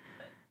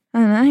 I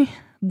don't know,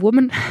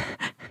 woman.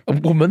 A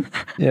woman.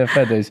 Yeah,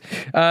 fair dues.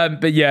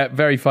 But yeah,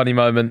 very funny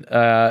moment.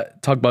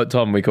 Tugboat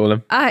Tom, we call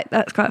him.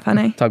 That's quite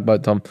funny.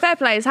 Tugboat Tom. Fair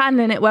play, he's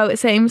handling it well, it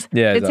seems.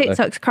 Yeah, The exactly.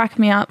 TikTok's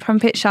cracking me up from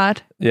Pitchard.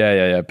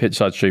 Yeah.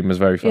 Pitchside stream was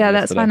very funny. Yeah,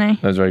 that's yesterday. funny.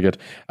 That was very good.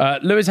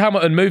 Lewis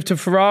Hamilton moved to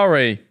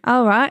Ferrari.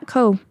 All right,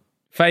 cool.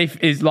 Faith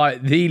is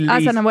like the least...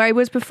 I don't know where he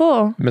was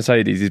before.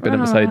 Mercedes. He's been at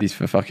Mercedes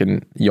for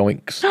fucking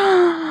yoinks.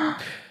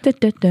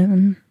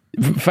 Dun-dun-dun.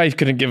 Faith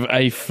couldn't give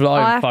a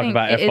flying I fuck think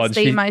about it F1. is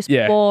the most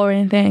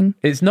boring thing.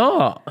 It's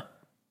not.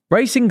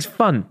 Racing's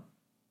fun.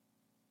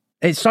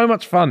 It's so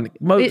much fun.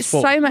 Motorsport. It's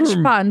so much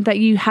fun that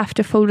you have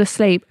to fall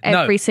asleep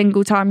every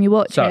single time you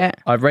watch it.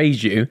 I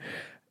raise you.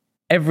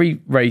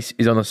 Every race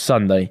is on a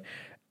Sunday.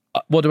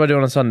 What do I do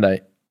on a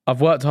Sunday? I've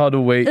worked hard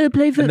all week. I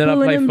play football and then I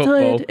play and I'm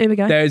football. tired. Here we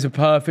go. There's a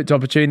perfect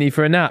opportunity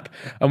for a nap.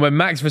 And when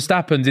Max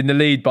Verstappen's in the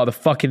lead by the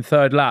fucking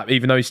third lap,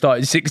 even though he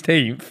started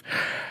 16th,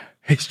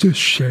 it's just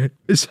shit.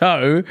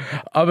 So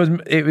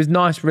it was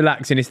nice,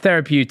 relaxing. It's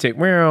therapeutic.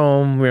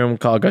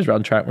 Car goes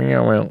round track.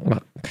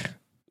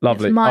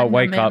 Lovely. I'll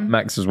wake up.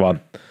 Max has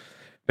won.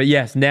 But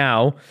yes,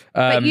 now.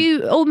 But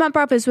all my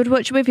brothers would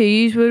watch it with you.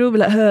 You would all be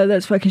like, "Oh,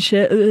 that's fucking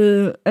shit,"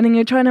 and then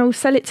you're trying to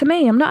sell it to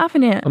me. I'm not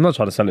having it. I'm not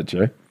trying to sell it to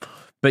you.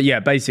 But yeah,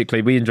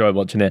 basically, we enjoy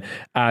watching it,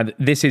 and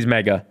this is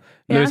mega.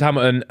 Yeah. Lewis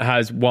Hamilton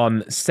has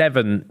won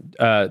 7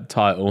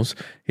 titles.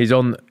 He's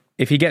on.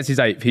 If he gets his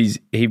 8th,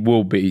 he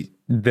will be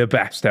the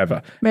best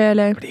ever.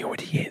 Really? But he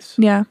already is.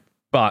 Yeah.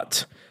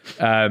 But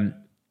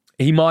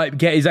he might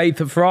get his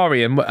 8th at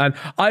Ferrari, and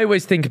I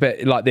always think of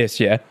it like this.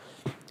 Yeah,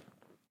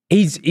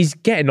 he's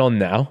getting on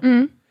now.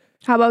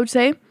 How old is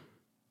he?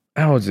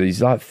 How old is he?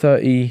 He's like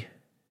 30.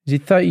 Is he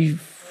 30,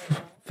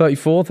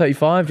 34,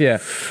 35? Yeah.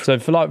 So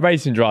for like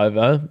racing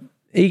driver.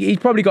 He's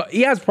probably got.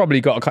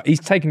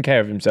 He's taken care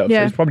of himself. Yeah.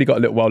 So he's probably got a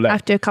little while left.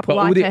 After a couple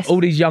of tests. All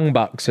these young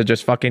bucks are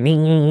just fucking.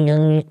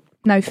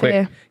 No quick.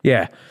 fear.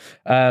 Yeah.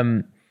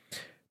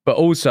 But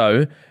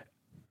also,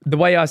 the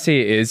way I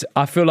see it is,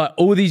 I feel like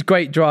all these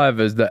great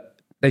drivers that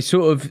they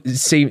sort of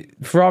seem.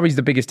 Ferrari's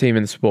the biggest team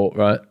in the sport,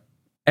 right?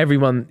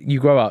 Everyone, you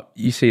grow up,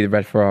 you see the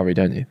red Ferrari,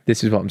 don't you?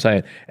 This is what I'm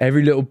saying.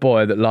 Every little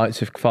boy that likes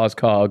a fast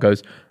car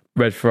goes,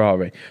 red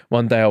Ferrari.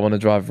 One day I want to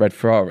drive a red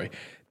Ferrari.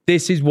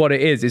 This is what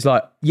it is. It's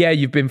like, yeah,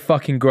 you've been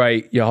fucking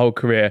great your whole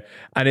career.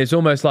 And it's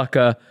almost like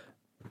a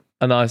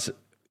nice,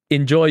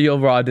 enjoy your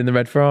ride in the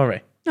red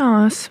Ferrari.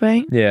 Oh,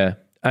 sweet. Yeah.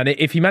 And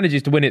if he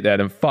manages to win it there,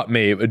 then fuck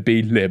me, it would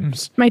be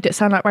limbs. Made it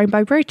sound like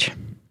Rainbow Bridge.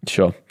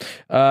 Sure.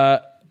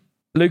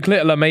 Luke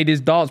Littler made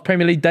his darts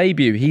Premier League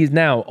debut. He is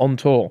now on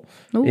tour.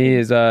 Ooh, he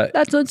is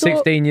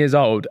 16 years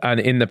old and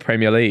in the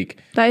Premier League.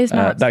 That is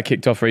nuts. That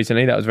kicked off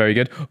recently. That was very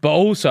good. But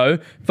also,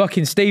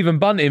 fucking Stephen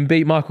Bunting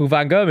beat Michael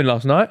van Gerwen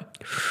last night.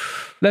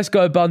 Let's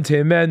go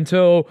Bunting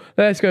mental.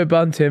 Let's go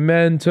Bunting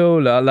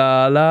mental. La,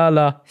 la, la,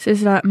 la. This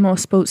is like more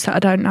sports that I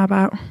don't know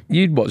about.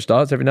 You'd watch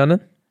darts every now and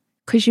then?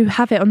 Because you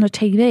have it on the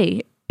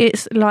TV.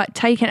 It's like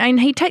taken, and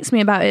he texts me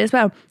about it as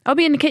well. I'll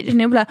be in the kitchen and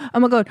he'll be like, "Oh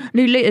my God,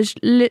 Luke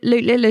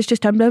Littler's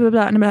just done blah, blah,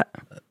 blah." And I'm like,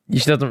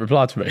 she doesn't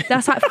reply to me.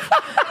 That's like,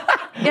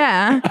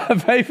 yeah.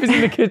 Faith was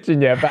in the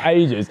kitchen, for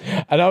ages.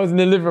 And I was in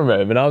the living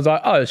room and I was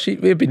like, oh,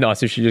 it'd be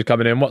nice if she just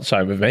come in and watch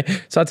something with me.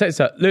 So I text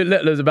her, Luke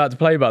Littler's about to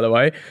play, by the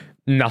way.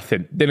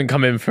 Nothing. Didn't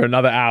come in for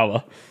another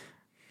hour.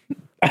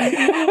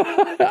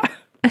 I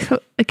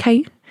thought,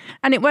 okay.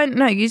 And it went,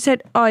 no, you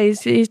said, oh,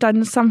 he's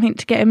done something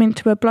to get him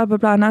into a blah, blah,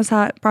 blah. And I was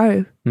like,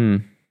 bro,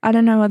 I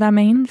don't know what that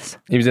means.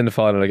 He was in the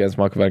final against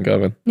Michael van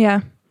Gerwen.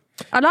 Yeah.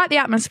 I like the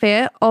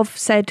atmosphere of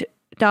said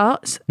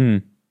darts.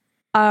 I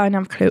don't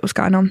have a clue what's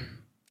going on.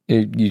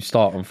 You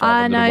start on 5.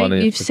 I know,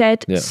 you've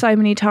said so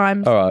many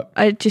times. All right.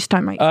 I just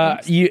don't make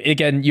sense.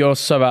 You're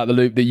so out of the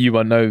loop that you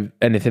won't know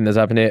anything that's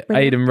happened here.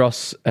 Really? Aidan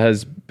Ross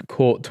has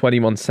caught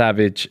 21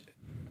 Savage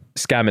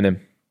scamming him.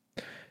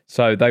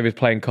 So they was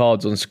playing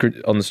cards on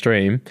the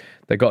stream.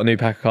 They got a new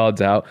pack of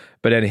cards out,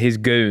 but then his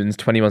goons,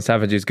 21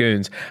 Savage's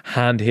goons,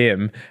 hand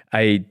him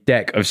a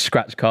deck of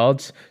scratch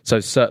cards. So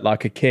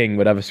like a king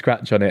would have a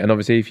scratch on it. And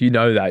obviously, if you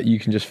know that, you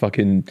can just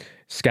fucking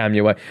scam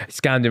your way. He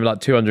scammed him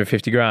like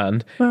 250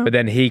 grand, but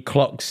then he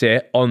clocks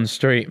it on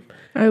stream.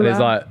 And it's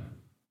like,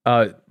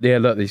 yeah,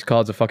 look, these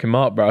cards are fucking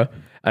marked, bro.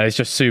 And it's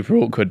just super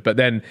awkward. But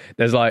then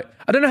there's like,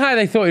 I don't know how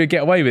they thought he would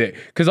get away with it.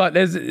 Because like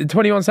there's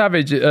 21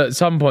 Savage at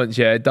some points,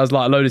 does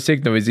like a load of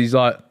signals. He's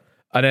like,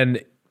 and then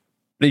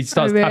he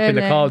starts tapping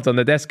the cards on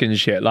the desk and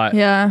shit. Like,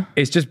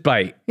 it's just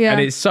bait. Yeah. And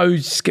it's so,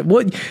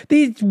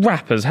 these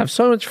rappers have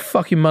so much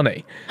fucking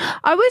money.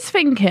 I was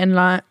thinking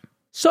like.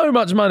 So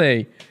much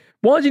money.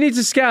 Why do you need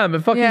to scam a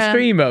fucking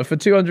streamer for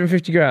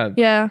 250 grand?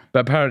 Yeah.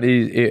 But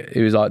apparently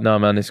he was like, no,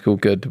 man, it's all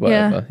good.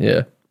 Whatever.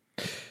 Yeah.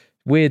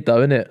 Weird though,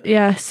 isn't it?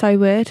 Yeah, so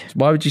weird.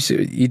 Why would you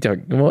say you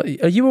don't? What,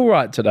 are you all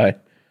right today?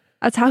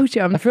 I told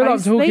you, I feel like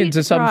I'm talking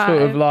to some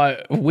sort of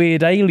like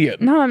weird alien.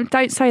 No,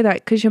 don't say that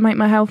because you'll make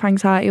my health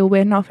anxiety all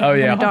weird enough. Oh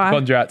yeah,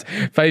 hypochondriac.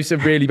 Faith's are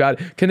really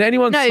bad. Can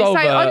anyone solve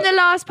so on the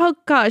last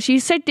podcast you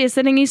said this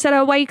and then you said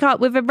I wake up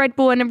with a Red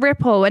Bull and a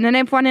Ripple and then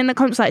everyone in the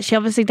comments like she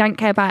obviously don't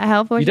care about her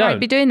health or she won't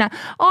be doing that.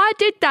 I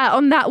did that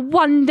on that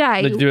one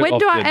day. When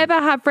do I ever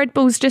have Red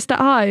Bulls just at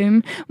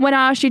home when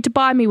I asked you to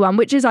buy me one,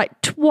 which is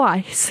like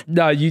twice.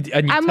 No, you've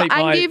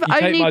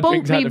only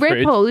bought me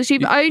Ripples. You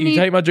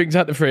take my drinks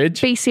out the fridge.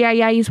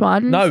 BCAA's ones.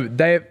 No,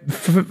 they're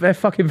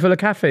fucking full of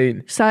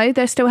caffeine. So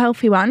they're still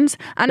healthy ones.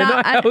 And they're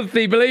not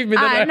healthy, believe me.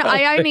 And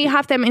I only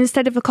have them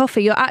instead of a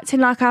coffee. You're acting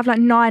like I have like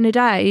 9 a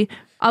day.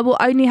 I will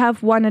only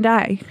have 1 a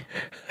day.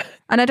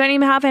 And I don't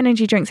even have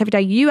energy drinks every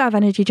day. You have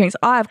energy drinks.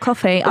 I have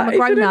coffee. I'm a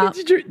grown up.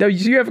 No,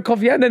 you have a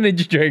coffee and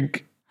energy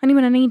drink. Only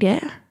when I need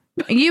it.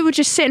 You were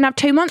just sitting up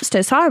two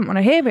monsters. So I don't want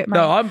to hear it, mate.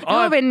 No,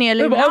 You're in the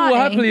Illuminati. I will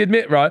happily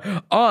admit, right,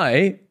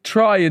 I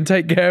try and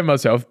take care of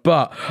myself,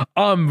 but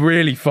I'm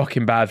really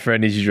fucking bad for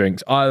energy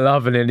drinks. I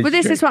love an energy drink.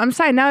 Well, this is what I'm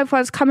saying. Now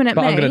everyone's coming at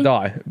me. I'm going to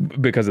die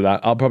because of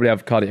that. I'll probably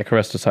have cardiac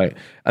arrest or something,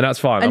 and that's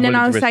fine. And then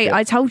I'll say,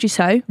 I told you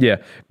so. Yeah,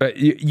 but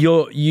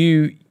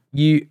you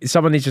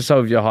someone needs to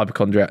solve your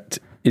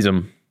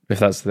hypochondriacism. If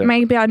that's the thing.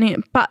 Maybe I need,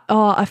 but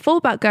I thought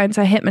about going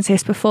to a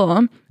hypnotist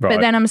before, but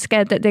then I'm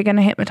scared that they're going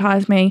to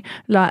hypnotise me,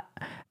 like,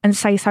 and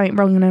say something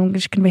wrong, and I'm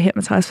just going to be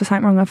hypnotised for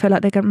something wrong. I feel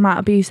like they might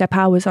abuse their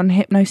powers on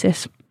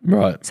hypnosis,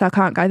 right? So I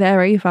can't go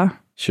there either.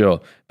 Sure,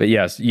 but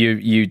yes,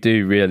 you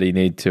do really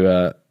need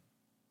to.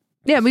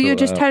 Yeah, but you're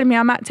just telling me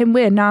I'm acting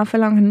weird now. I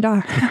feel like I'm going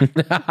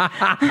to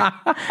die.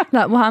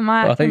 Like, why am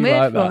I acting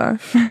weird for?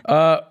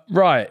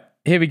 Right,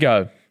 here we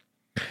go.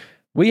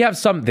 We have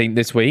something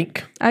this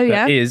week. Oh,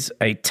 yeah? That is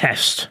a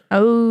test.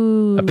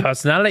 Oh. A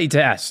personality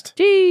test.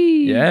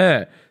 Gee.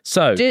 Yeah.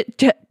 So.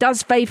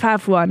 Does Faith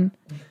have one?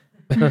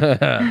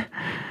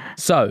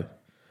 So,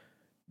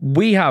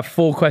 we have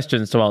 4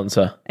 questions to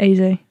answer.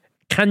 Easy.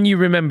 Can you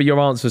remember your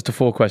answers to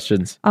 4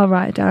 questions? I'll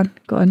write it down.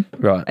 Go on.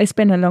 Right. It's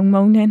been a long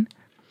morning.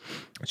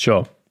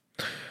 Sure.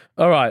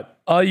 All right.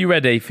 Are you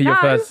ready for your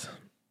first?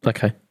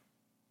 Okay.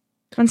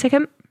 1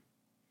 second.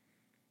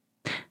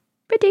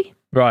 Ready.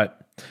 Right.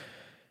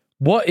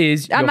 What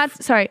is Am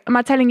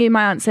I telling you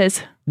my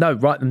answers? No,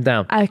 write them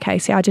down. Okay,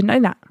 see, I didn't know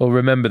that. Or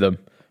remember them.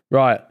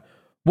 Right.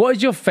 What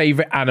is your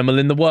favourite animal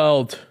in the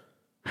world?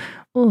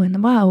 Oh, in the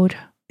world.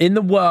 In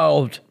the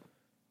world.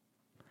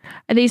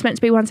 Are these meant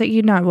to be ones that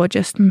you know, or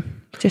just me?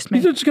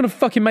 You're not just going to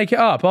fucking make it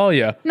up, are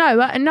you? No,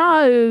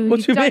 no. What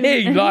do you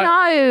mean? Like...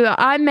 No,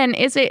 I meant,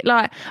 is it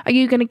like, are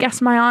you going to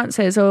guess my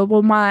answers, or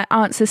will my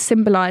answers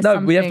symbolise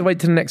something? No, we have to wait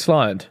till the next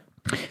slide.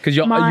 Because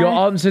your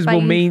answers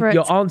will mean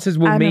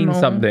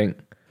something.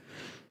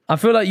 I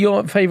feel like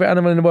your favourite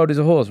animal in the world is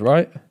a horse,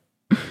 right?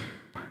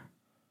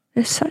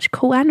 They're such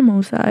cool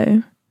animals,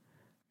 though.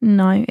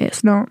 No,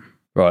 it's not.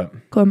 Right.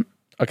 Go on.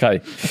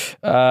 Okay.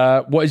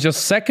 What is your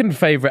second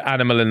favourite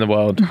animal in the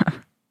world?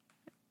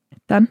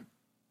 Done.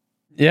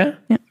 Yeah?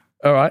 Yeah.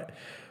 All right.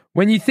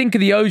 When you think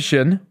of the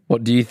ocean,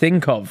 what do you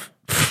think of?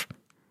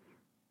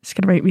 It's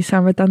going to make me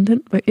sound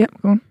redundant, but yep,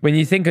 go on. When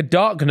you think of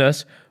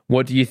darkness,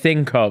 what do you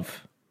think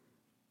of?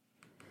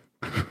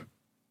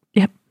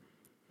 Yep.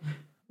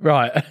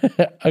 Right.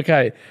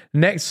 Okay.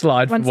 Next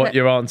slide for what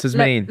your answers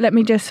mean. Let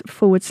me just /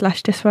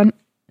 this one.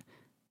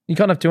 You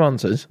can't have 2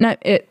 answers. No,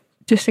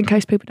 just in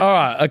case people don't. All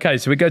right. Okay.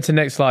 So we go to the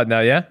next slide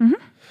now, yeah? Mm-hmm.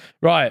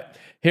 Right.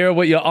 Here are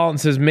what your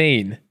answers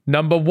mean.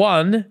 Number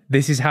 1,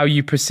 this is how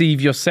you perceive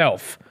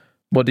yourself.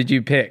 What did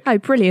you pick? Oh,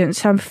 brilliant.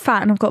 So I'm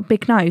fat and I've got a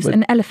big nose.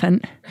 An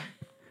elephant.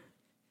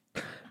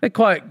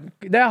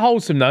 They're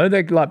wholesome though.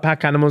 They're like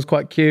pack animals,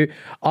 quite cute.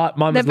 Mine was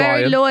lion. They're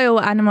very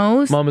loyal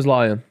animals. Mine was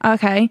lion.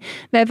 Okay.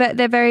 They're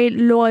very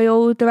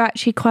loyal. They're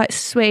actually quite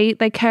sweet.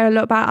 They care a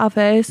lot about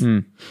others.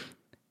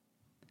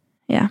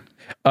 Yeah.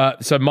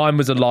 So mine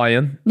was a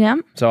lion. Yeah.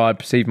 So I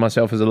perceive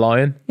myself as a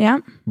lion. Yeah.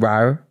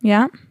 Rawr.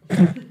 Yeah.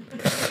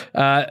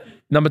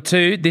 Number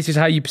 2, this is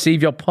how you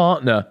perceive your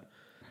partner.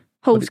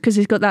 Horse, because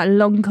he's got that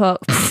long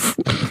cock.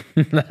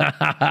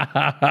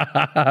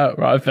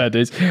 Right, fair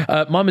dues.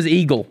 Mine was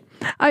eagle.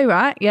 Oh,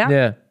 right. Yeah.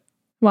 Yeah.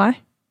 Why?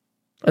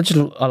 I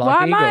like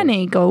Why am I an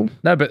eagle?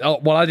 No, but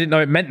I didn't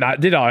know it meant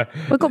that, did I?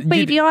 We've got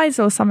beady eyes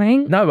or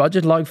something. No, I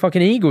just like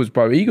fucking eagles,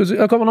 bro. Eagles,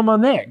 I got one on my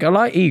neck. I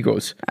like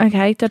eagles.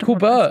 Okay, don't cool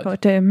bird.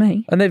 Got to do with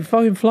me. And they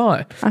fucking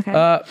fly.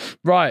 Okay.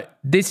 Right,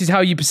 this is how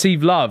you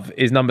perceive love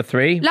is number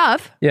 3.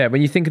 Love? Yeah,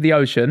 when you think of the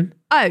ocean.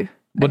 Oh.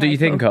 What do you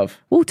think of?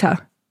 Water.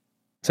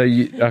 So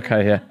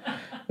yeah.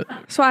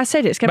 That's why I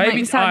said it's going to make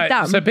me sound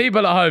dumb. So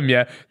people at home,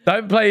 yeah,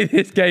 don't play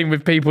this game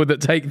with people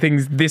that take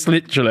things this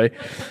literally.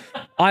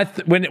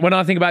 When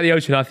I think about the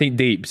ocean, I think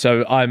deep.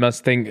 So I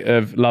must think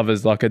of love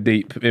as like a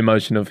deep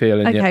emotional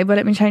feeling. Okay, yeah. well,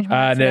 let me change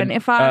my answer then.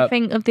 If I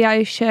think of the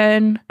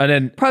ocean, and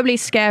then probably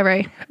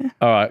scary.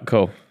 All right,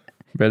 cool.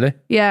 Really?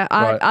 Yeah,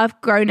 I've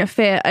grown a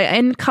fear.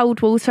 In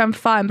cold water, I'm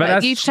fine.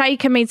 But you've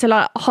taken me to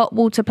like hot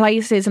water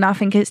places and I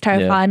think it's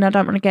terrifying. Yeah, I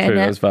don't want to get in it.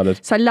 That's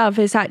valid. So love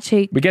is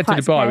actually We get to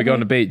Dubai, scary. we go on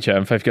the beach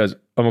and Faith goes,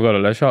 oh my God,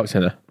 are there sharks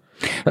in there?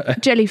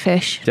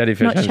 Jellyfish,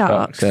 not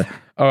sharks. Yeah.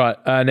 All right,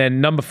 and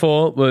then number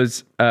 4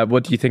 was,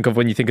 what do you think of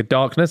when you think of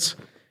darkness?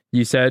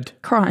 You said?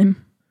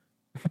 Crime.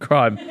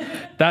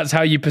 That's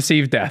how you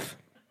perceive death.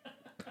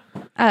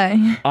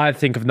 Oh. I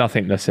think of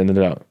nothingness in the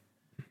dark.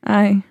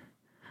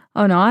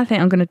 Oh no, I think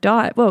I'm going to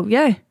die. Well,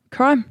 yeah,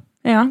 crime.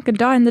 Yeah, I'm going to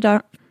die in the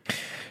dark.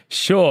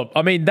 Sure.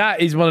 I mean,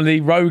 that is one of the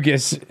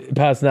roguest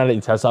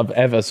personality tests I've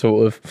ever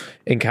sort of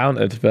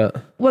encountered.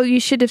 But well, you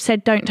should have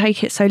said don't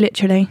take it so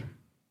literally.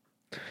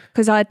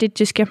 Because I did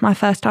just give my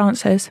first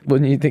answers.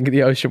 When you think of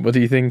the ocean, what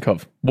do you think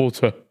of?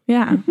 Water.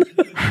 Yeah.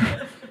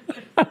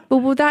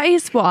 Well, that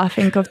is what I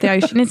think of the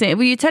ocean, isn't it?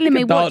 Were you telling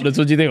me darkness,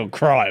 what do you think of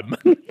crime?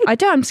 I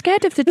do. I'm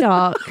scared of the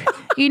dark.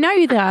 You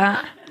know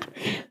that.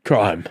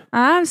 Crime.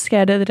 I'm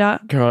scared of the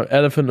dark. Crime.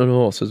 Elephant and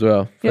horse as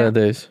well. Fair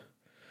dues.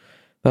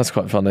 That's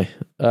quite funny.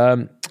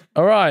 All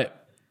right.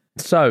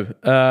 So,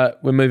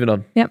 we're moving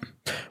on. Yep.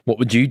 What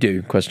would you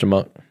do? ?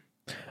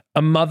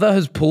 A mother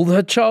has pulled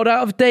her child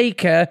out of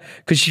daycare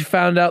because she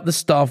found out the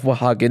staff were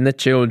hugging the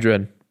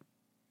children.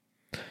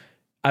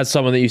 As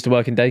someone that used to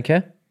work in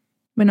daycare?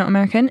 We're not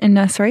American. In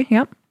nursery,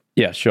 yep.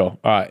 Yeah, sure.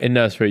 All right, in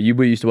nursery.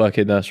 You used to work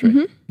in nursery.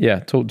 Mm-hmm. Yeah,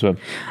 talk to him.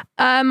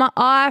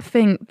 I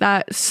think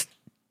that's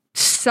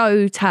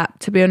so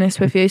tapped, to be honest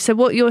with you. So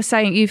what you're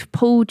saying, you've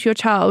pulled your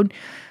child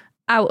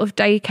out of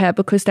daycare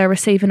because they're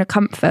receiving a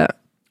comfort.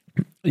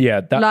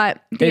 Yeah,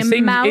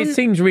 it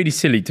seems really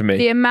silly to me.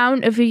 The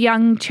amount of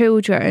young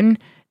children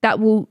that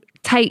will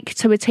take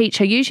to a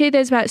teacher. Usually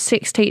there's about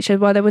 6 teachers.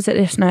 Well, there was at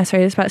this nursery,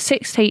 there's about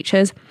 6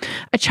 teachers.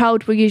 A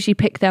child will usually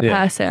pick their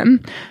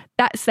person.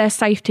 That's their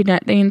safety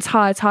net the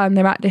entire time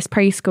they're at this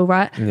preschool,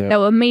 right? Yeah.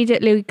 They'll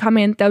immediately come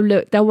in, they'll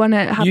look, they'll want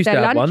to have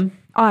their lunch. One?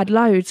 I had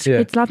loads. Yeah.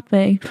 Kids loved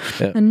me.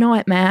 Yeah. A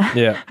nightmare.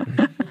 Yeah.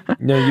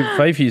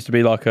 Faith used to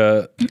be like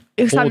a...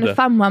 It was like a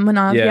fun one when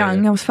I was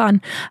young. It was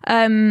fun.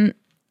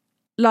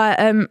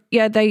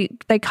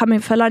 They come in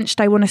for lunch,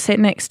 they want to sit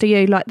next to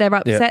you, like they're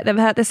upset, they've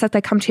heard this,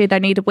 they come to you, they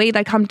need a wee,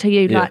 they come to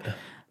you, like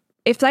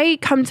if they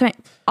come to me,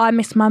 I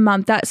miss my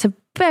mum, that's a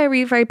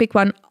very, very big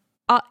one.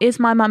 Is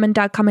my mum and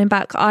dad coming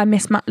back? I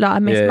miss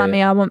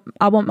mummy, I want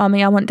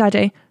mummy, I want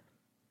daddy.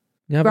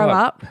 Grow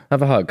up.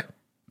 Have a hug.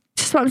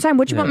 That's what I'm saying.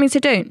 What do you want me to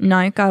do?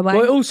 No, go away.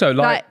 Well, also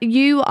like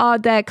you are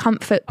their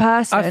comfort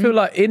person. I feel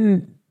like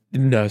in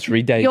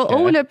nursery daycare,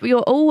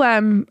 you're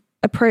all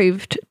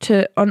approved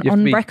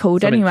on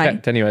record anyway.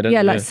 Checked anyway, don't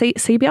you? Like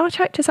CBR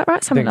checked, is that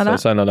right? Something like that.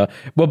 Something like that.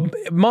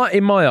 Well,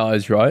 in my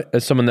eyes, right,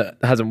 as someone that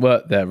hasn't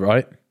worked there,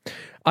 right,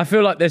 I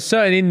feel like there's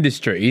certain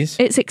industries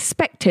it's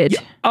expected.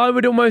 I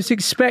would almost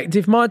expect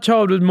if my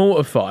child was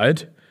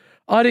mortified,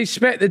 I'd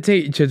expect the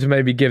teacher to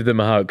maybe give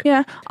them a hug.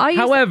 Yeah.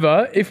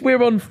 However, if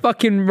we're on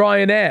fucking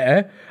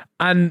Ryanair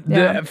and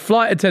the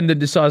flight attendant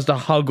decides to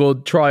hug or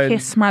try and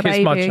kiss my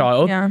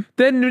child,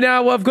 then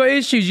now I've got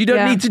issues. You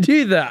don't need to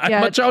do that.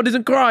 My child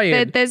isn't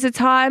crying. There's a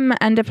time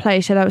and a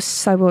place. That was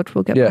so odd.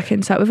 We'll get back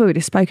into that. We've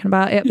already spoken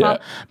about it. Yeah.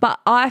 But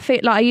I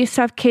feel like I used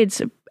to have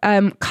kids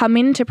come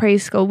into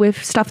preschool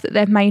with stuff that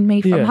they've made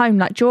me from home,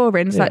 like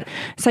drawings. Like,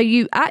 so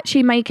you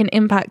actually make an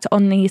impact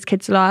on these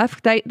kids'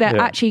 life. They're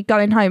actually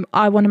going home,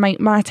 I want to make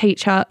my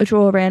teacher a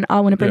drawing,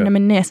 I want to bring them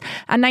in this.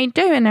 And they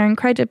do, and they're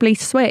incredibly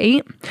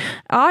sweet.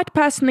 I'd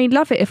personally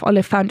love it if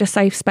Olive found a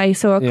safe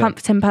space or a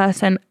comforting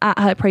person at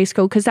her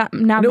preschool, because that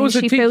now means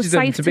she feels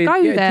safe to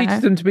go there. It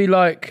teaches them to be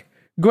like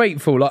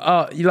grateful, like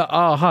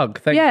hug,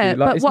 thank you. Like,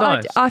 but it's what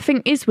nice. I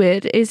think is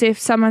weird is if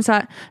someone's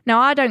like, no,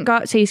 I don't go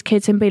up to these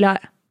kids and be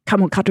like,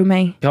 come on, cuddle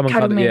me. Come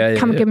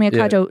and give me a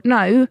cuddle.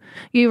 No,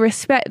 you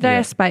respect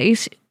their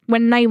space.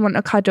 When they want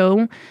a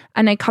cuddle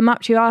and they come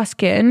up to you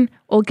asking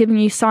or giving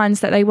you signs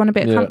that they want a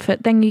bit of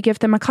comfort, then you give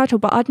them a cuddle.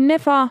 But I'd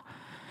never...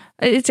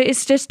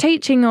 It's just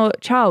teaching your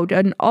child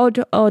an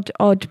odd...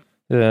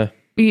 Yeah.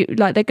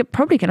 They're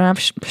probably going to have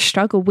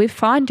struggle with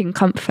finding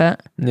comfort.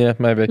 Yeah,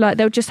 maybe. Like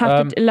they'll just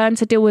have to learn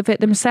to deal with it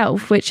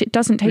themselves, which it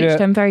doesn't teach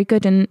them very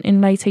good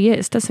in later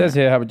years, does it? Says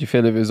here, how would you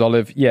feel if it was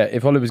Olive? Yeah,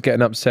 if Olive was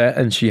getting upset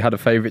and she had a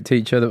favourite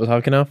teacher that was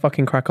hugging her,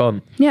 fucking crack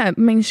on. Yeah, it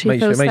means she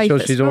feels safe. Make sure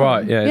she's all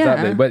right. Yeah,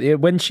 exactly. But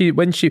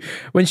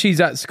when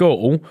she's at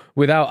school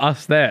without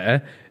us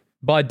there,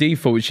 by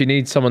default, she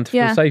needs someone to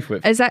feel safe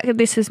with. Exactly.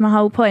 This is my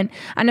whole point.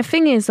 And the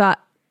thing is that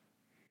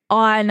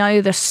I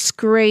know the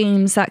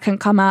screams that can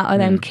come out of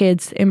them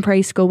kids in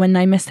preschool when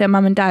they miss their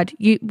mum and dad.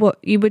 You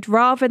would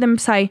rather them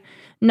say,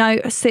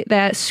 no, sit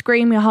there,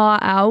 scream your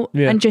heart out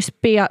and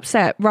just be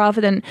upset,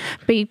 rather than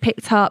be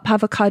picked up,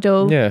 have a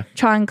cuddle,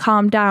 try and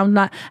calm down.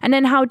 And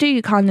then how do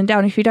you calm them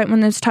down if you don't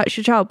want them to touch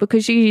your child?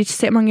 Because you just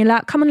sit them on your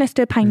lap. Come on, let's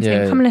do a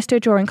painting. Come on, let's do a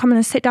drawing. Come on,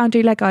 let's sit down,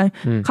 do Lego.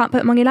 Can't put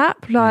them on your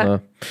lap.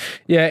 No.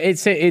 Yeah,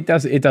 it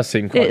does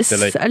seem quite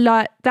silly.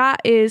 Like that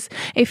is,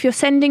 if you're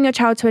sending your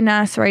child to a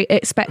nursery,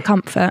 expect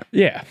comfort.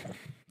 Yeah,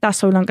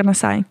 that's all I'm going to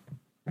say.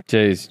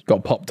 Jeez,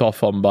 got popped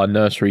off on by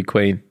nursery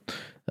queen,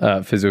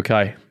 Fizzle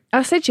K.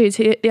 I said to you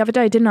the other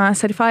day, didn't I? I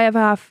said if I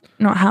ever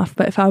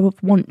if I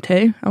want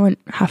to, I won't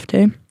have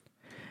to.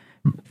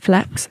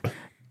 Flex.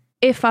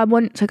 If I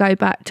want to go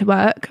back to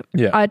work,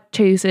 I'd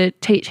choose a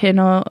teaching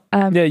or...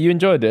 you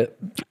enjoyed it?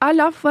 I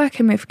love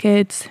working with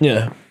kids.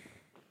 Yeah.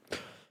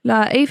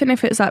 Like, even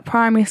if it's like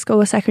primary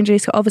school or secondary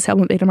school, obviously I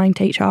wouldn't be the main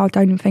teacher. I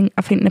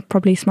think they're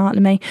probably smarter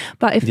than me.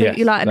 But if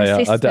you're like an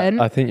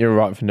assistant... I think you're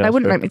right for nursery. They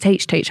wouldn't let me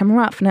teach. I'm all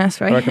right for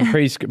nursery. I reckon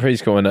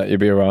preschool and that, you'd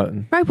be all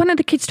right. Bro, one of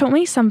the kids taught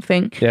me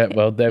something. Yeah,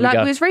 well, there we go. Like,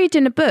 we was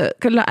reading a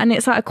book, and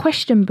it's like a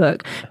question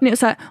book. And it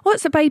was like,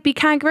 what's a baby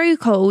kangaroo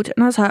called?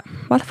 And I was like,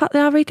 why the fuck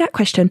did I read that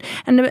question?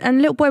 And the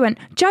little boy went,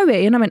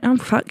 Joey. And I went, oh,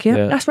 fuck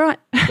yeah. That's right.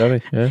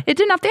 Joey, yeah. It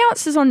didn't have the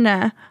answers on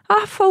there.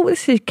 I thought,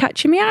 this is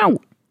catching me out.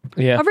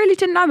 Yeah. I really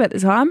didn't know at the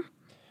time.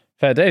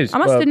 Fair dues. I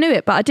must have knew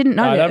it, but I didn't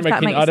know if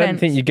that makes sense. I don't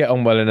think you get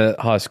on well in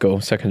a high school,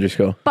 secondary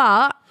school.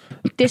 But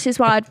this is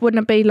why I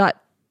wouldn't be like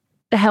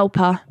the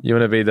helper. You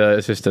want to be the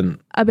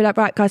assistant? I'd be like,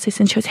 right, guys,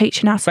 listen, you're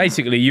teaching us.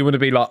 Basically, you want to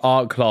be like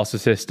art class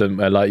assistant,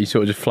 where like you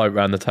sort of just float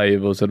around the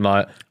tables and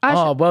like,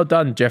 well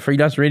done, Jeffrey,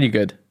 that's really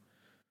good.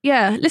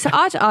 Yeah, listen,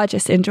 I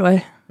just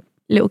enjoy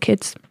little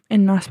kids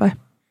in a nice way.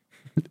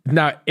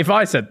 Now, if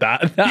I said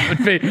that,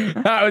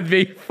 that would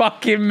be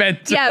fucking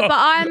mental. Yeah, but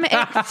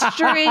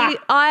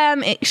I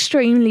am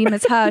extremely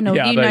maternal.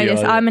 Yeah, you know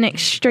this. yeah. I'm an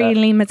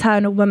extremely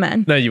maternal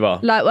woman. No, you are.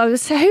 Like, who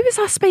was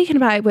I speaking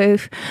about it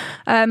with?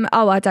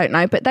 I don't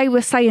know. But they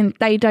were saying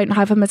they don't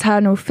have a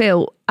maternal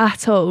feel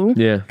at all.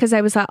 Yeah. Because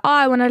they was like,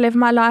 I want to live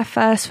my life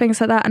first,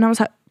 things like that. And I was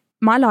like,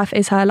 my life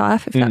is her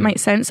life, if that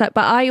makes sense. Like,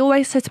 but I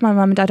always said to my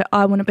mum and dad,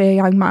 I want to be a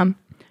young mum.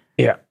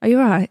 Yeah. Are you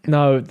right?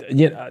 No,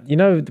 you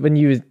know when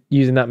you was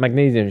using that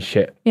magnesium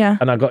shit? Yeah.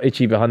 And I got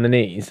itchy behind the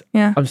knees?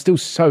 Yeah. I'm still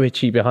so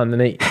itchy behind the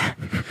knees.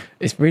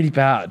 It's really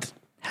bad.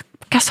 I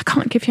guess I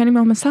can't give you any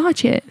more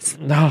massages.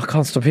 No, I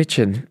can't stop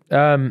itching.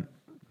 All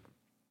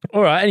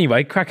right,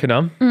 anyway, cracking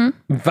on.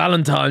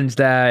 Valentine's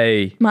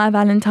Day. My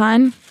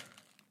Valentine.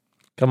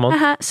 Come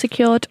on.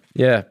 Secured.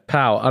 Yeah,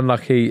 pow.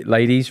 Unlucky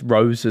ladies,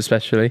 Rose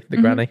especially, the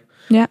granny.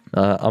 Yeah.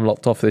 I'm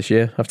locked off this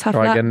year. I have to Tough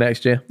try luck. again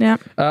next year. Yeah.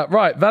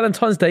 Right,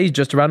 Valentine's Day is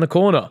just around the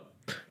corner.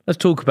 Let's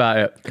talk about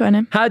it. Go on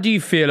in. How do you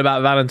feel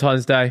about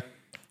Valentine's Day?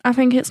 I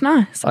think it's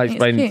nice. I think it's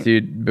explained cute. it to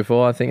you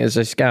before. I think it's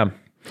a scam.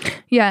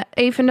 Yeah,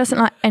 Ethan doesn't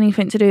like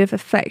anything to do with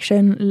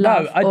affection,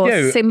 love, I or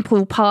do.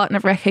 simple partner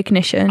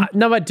recognition.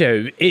 No, I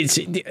do. It's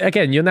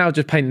again, you're now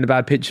just painting a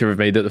bad picture of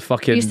me that the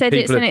fucking You said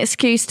it's people an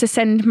excuse to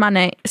send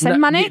money. spend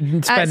Money.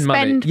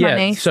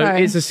 Yeah, so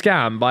sorry. it's a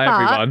scam by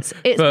But everyone.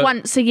 it's but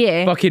once a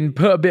year. Fucking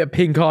put a bit of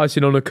pink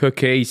icing on a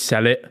cookie,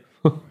 sell it.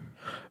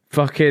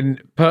 Fucking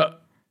put.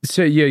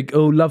 So yeah,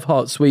 love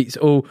heart sweets,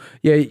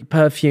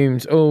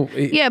 perfumes,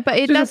 Yeah, but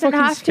it just a doesn't fucking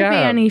have to be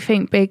scam.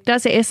 anything big,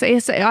 does it?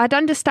 It's I'd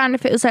understand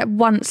if it was like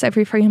once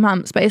every 3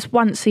 months, but it's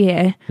once a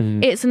year.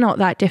 It's not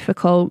that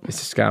difficult.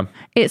 It's a scam.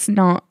 It's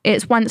not.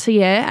 It's once a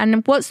year.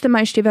 And what's the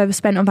most you've ever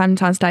spent on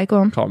Valentine's Day? Go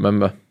on. Can't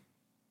remember.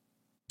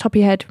 Top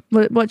of your head.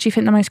 What do you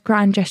think the most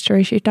grand gesture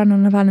is you've done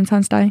on a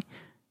Valentine's Day?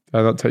 I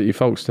don't take you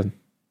Folkestone.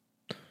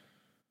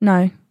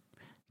 No.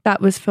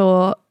 That was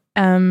for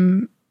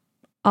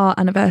our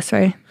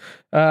anniversary.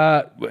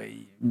 I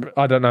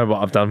don't know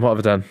what I've done. What have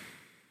I done?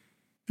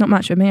 Not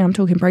much with me. I'm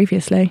talking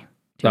previously.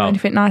 Do you have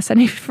anything nice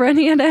for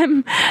any of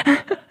them?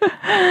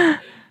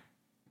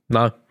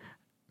 No.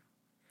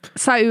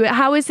 So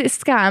how is it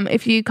scam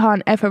if you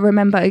can't ever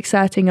remember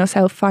exerting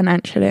yourself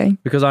financially?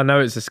 Because I know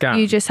it's a scam.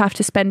 You just have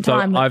to spend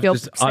time with your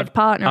said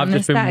partner on I've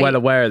this just been day. well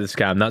aware of the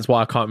scam. That's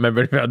why I can't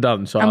remember anything I've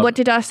done. So And what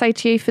did I say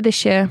to you for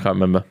this year? can't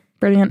remember.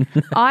 Brilliant.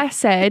 I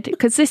said,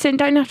 because this don't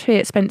have to be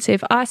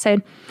expensive. I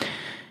said,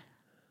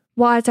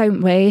 why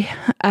don't we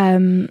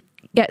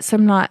get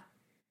some like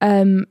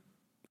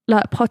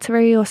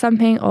pottery or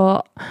something,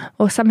 or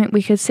something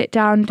we could sit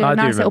down, do I a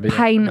do nice little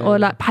remember, paint, yeah. or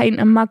like paint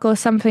a mug or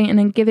something, and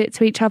then give it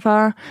to each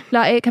other.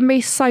 Like, it can be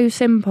so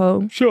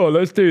simple. Sure,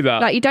 let's do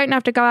that. Like, you don't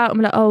have to go out and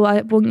be like, oh,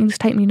 I want you to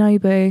take me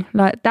Nobu.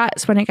 Like,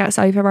 that's when it gets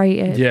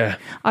overrated. Yeah.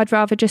 I'd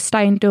rather just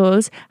stay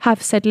indoors,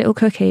 have said little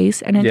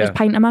cookies, and then Yeah. just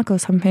paint a mug or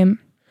something.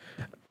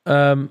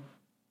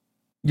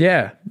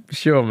 Yeah,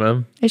 sure,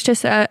 man. It's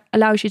just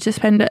allows you to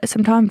spend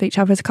some time with each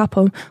other as a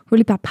couple.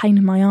 Really bad pain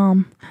in my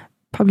arm.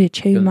 Probably a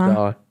tumour.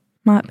 Die.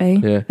 Might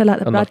be. Yeah, Feel like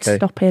the blood's unlucky.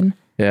 stopping.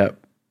 Yeah,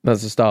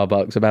 that's a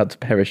Starbucks about to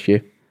perish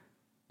you.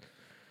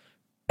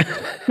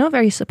 Not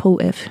very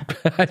supportive.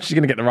 She's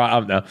going to get the right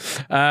up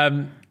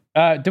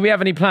now. Do we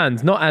have any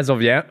plans? Not as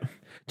of yet.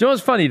 Do you know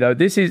what's funny though?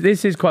 This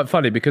is quite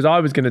funny because I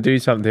was going to do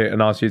something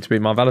and ask you to be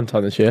my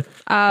Valentine this year.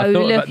 Oh,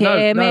 look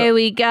here. Here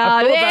we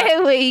go.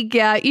 Here we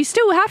go. You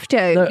still have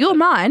to. No. You're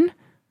mine.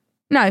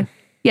 No.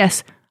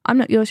 Yes. I'm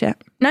not yours yet.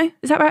 No?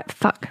 Is that right?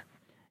 Fuck.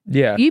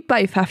 Yeah. You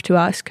both have to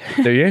ask.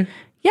 Do you?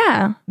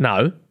 Yeah.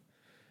 No.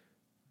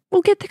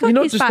 We'll get the cookies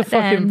You're not just back a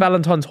fucking then.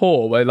 Valentine's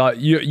whore where like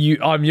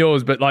I'm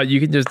yours, but like you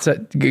can just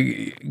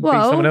be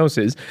someone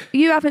else's.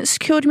 You haven't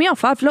secured me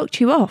off. I've locked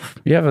you off.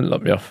 You haven't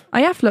locked me off.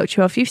 I have locked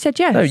you off. You've said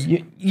yes. No,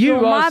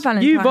 You're my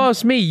Valentine. you've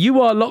asked me.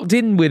 You are locked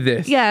in with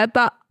this. Yeah,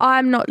 but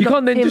I'm not. You can't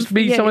locked then in just for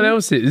be you. someone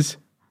else's.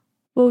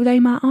 Well, they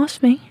might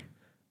ask me.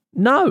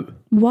 No.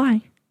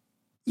 Why?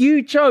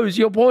 You chose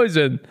your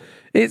poison.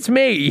 It's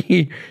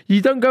me.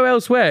 You don't go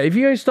elsewhere. If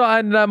you start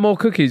handing out more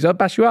cookies, I'll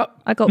bash you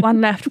up. I got one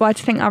left. Why do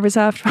you think I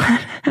reserved one?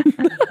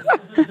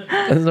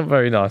 That's not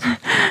very nice.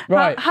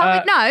 Right.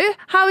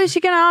 How is she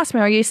going to ask me?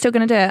 Or are you still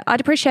going to do it?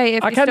 I'd appreciate it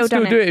if I you can still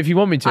still done do it if you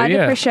want me to. I'd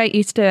Yeah. appreciate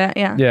you to do it.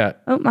 Yeah. Yeah.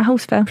 Oh, my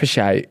horse fell.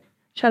 Appreciate.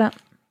 Shut up.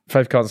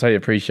 Faith can't say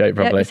appreciate Yeah,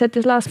 properly. you said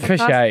this last podcast.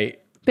 Appreciate.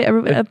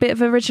 A bit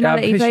of I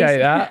originality, appreciate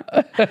please.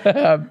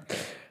 that.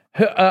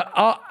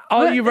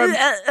 Are you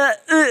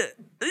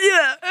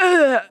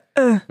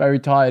very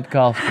tired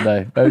cast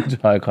today? Very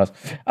tired cast.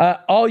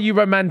 Are you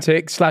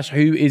romantic? /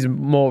 who is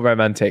more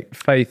romantic?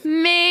 Faith.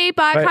 Me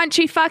by Right.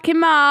 country fucking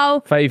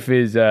mile. Faith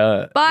is.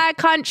 By a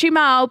country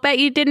mile. Bet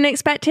you didn't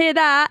expect to hear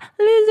that.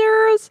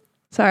 Losers.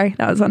 Sorry,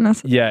 that was on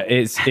us. Yeah,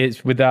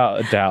 it's without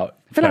a doubt.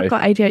 I feel like I've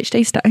got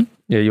ADHD today.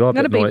 Yeah, you are. I'm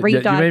gonna be annoying.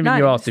 Yeah, you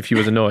re-diagnosed. asked if you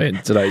was annoying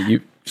today.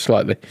 You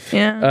slightly.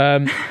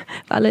 Yeah.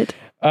 Valid.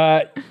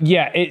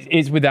 Yeah,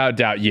 it's without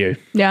doubt you.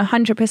 Yeah,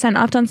 100%.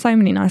 I've done so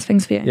many nice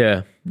things for you.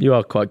 Yeah, you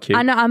are quite cute.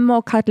 I know I'm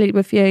more cuddly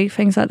with you,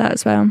 things like that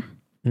as well.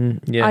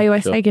 Yeah, I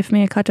always sure. say, give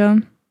me a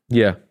cuddle.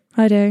 Yeah,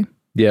 I do.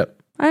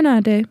 Yep. I know I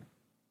do.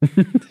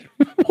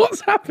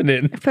 What's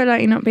happening? I feel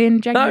like you're not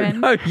being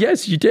genuine. No,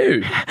 yes, you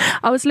do.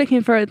 I was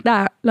looking for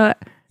that. Like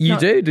You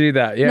do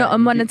that, yeah. Not a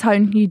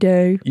monotone. You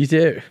do. You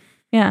do.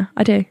 Yeah,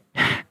 I do.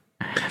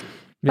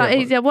 But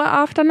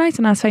I've done loads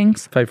of nice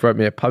things. Faith wrote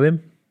me a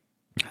poem.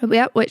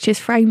 Yeah, which is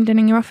framed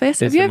in your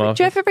office. It's Do you in my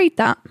ever read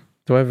that?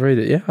 Do I ever read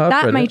it? Yeah,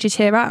 That made you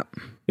tear up.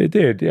 It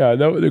did, yeah.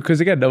 Because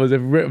again, no one's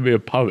ever written me a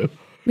poem.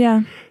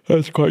 Yeah.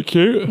 That's quite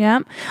cute. Yeah.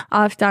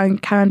 I've done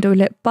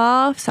candlelit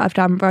baths. I've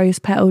done rose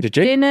petal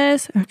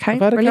dinners. Okay.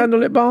 I've had a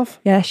candlelit bath?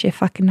 Yes, you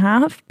fucking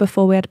have.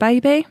 Before we had a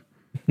baby.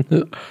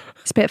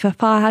 It's a bit of a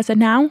fire hazard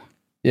now.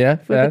 Yeah.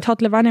 With a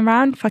toddler running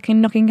around,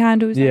 fucking knocking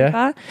candles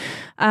over.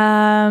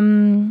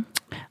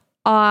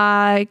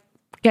 I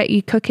get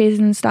you cookies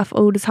and stuff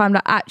all the time,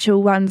 like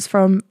actual ones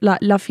from like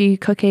Love You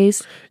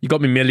cookies. You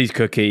got me Millie's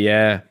cookie,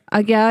 yeah.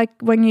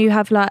 When you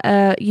have like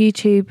a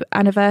YouTube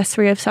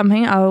anniversary of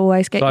something, I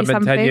always get you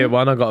something. 10-year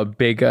one, I got a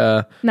big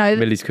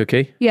Millie's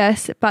cookie.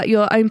 Yes, but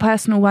your own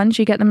personal ones,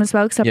 you get them as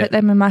well because I put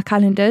them in my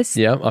calendars.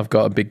 Yeah, I've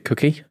got a big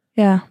cookie.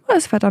 Yeah. What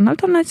else have I done? I've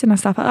done loads of nice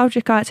stuff. I'll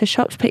just go out to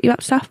shops, pick you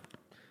up stuff.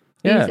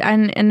 Yeah.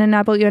 And then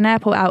I bought you an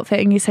airport outfit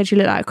and you said you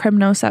look like a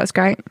criminal, so that was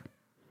great.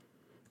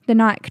 The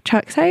Nike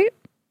tracksuit.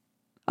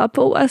 I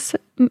bought us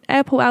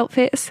airport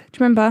outfits. Do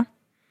you remember?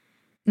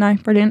 No,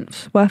 brilliant.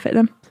 It's worth it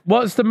then.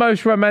 What's the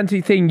most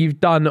romantic thing you've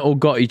done or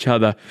got each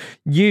other?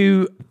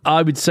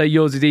 I would say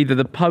yours is either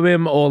the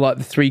poem or like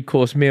the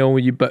 3-course meal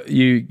where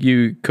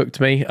you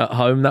cooked me at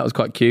home. That was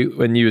quite cute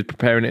when you was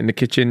preparing it in the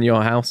kitchen in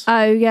your house.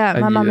 Oh yeah,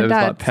 my mum and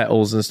dad. Like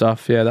petals and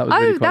stuff. Yeah, that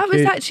was really quite cute.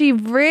 Was actually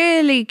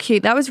really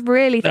cute. That was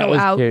really thought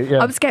out. Cute,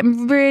 yeah. I was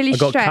getting really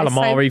stressed. I got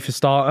calamari for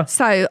starter.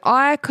 So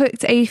I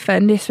cooked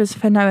Ethan. This was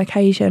for no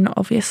occasion,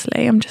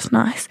 obviously. I'm just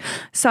nice.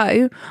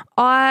 So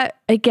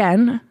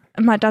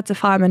my dad's a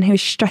fireman, he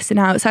was stressing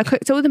out, so I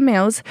cooked all the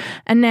meals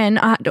and then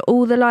I had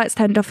all the lights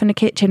turned off in the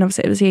kitchen.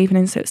 Obviously it was the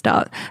evening, so it was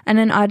dark, and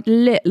then I'd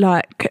lit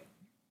like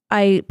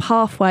a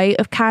pathway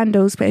of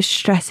candles, but it was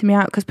stressing me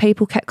out because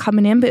people kept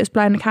coming in, but it was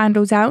blowing the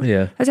candles out.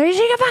 Yeah. I was like, you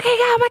can fucking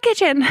get out of my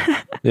kitchen.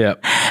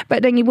 Yeah.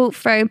 But then you walk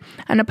through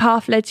and a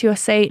path led to your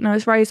seat and there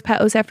was rose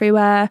petals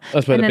everywhere.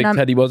 That's where the big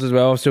teddy was as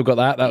well. I've still got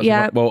that. That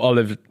was well,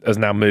 Olive has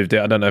now moved it.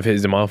 I don't know if it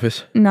is in my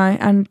office. No,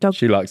 and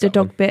she likes the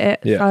dog bit it.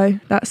 Yeah. So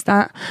that's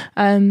that.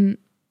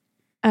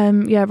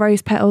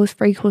 Rose petals,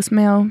 3-course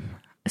meal.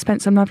 I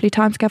spent some lovely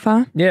time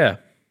together. Yeah.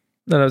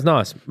 No, that was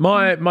nice.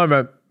 My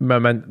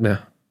moment. Yeah.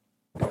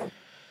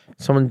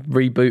 Someone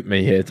reboot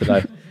me here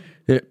today.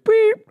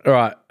 All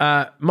right.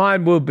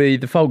 Mine will be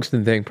the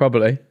Folkestone thing,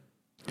 probably.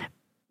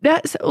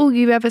 That's all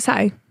you ever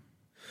say.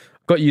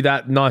 Got you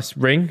that nice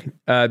ring,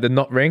 the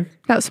knot ring.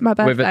 That's my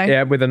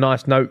birthday. With a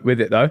nice note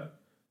with it though,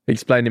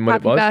 explaining what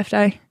Happy it was. Happy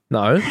birthday.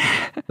 No,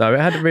 it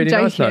had a really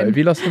nice note. Have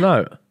you lost the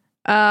note?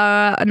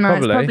 No,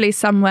 it's probably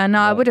somewhere. No,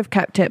 I would have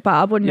kept it, but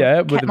I wouldn't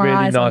have kept my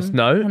eyes on. Yeah, with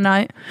a really nice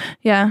note.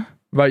 Yeah.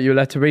 Wrote you a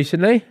letter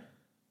recently?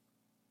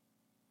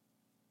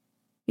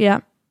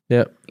 Yeah.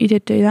 Yeah. You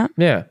did do that.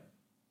 Yeah.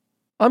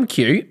 I'm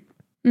cute.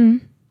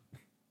 Ooh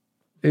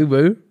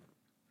woo.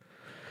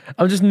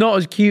 I'm just not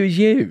as cute as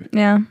you.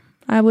 Yeah,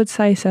 I would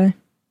say so.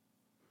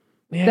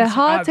 Yes, they're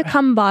hard to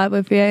come by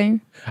with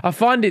you. I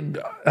find it...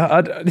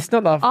 it's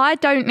not that... I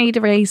don't need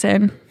a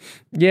reason.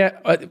 Yeah,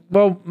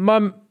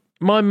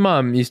 my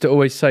mum used to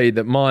always say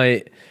that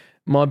my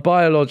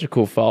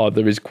biological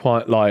father is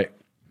quite like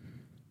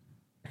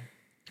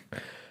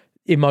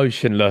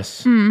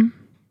emotionless.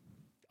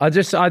 I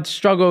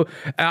struggled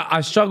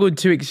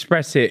to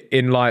express it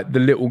in like the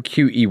little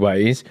cutie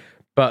ways,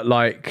 but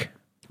like.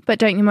 But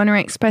don't you want to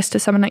express to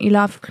someone that you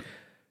love?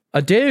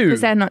 I do,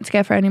 because they're not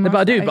together anymore. But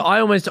I do. But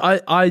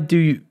I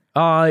do.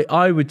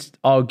 I would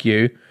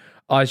argue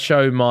I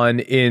show mine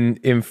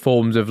in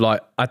forms of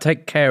like I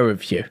take care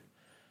of you.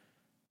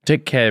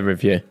 Take care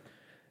of you.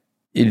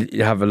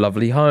 You have a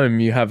lovely home.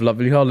 You have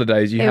lovely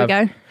holidays. You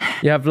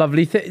have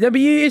lovely things. No, but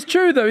it's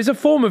true though. It's a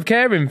form of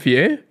caring for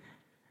you.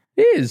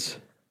 It is.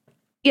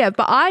 Yeah,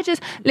 but I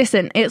just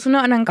listen. It's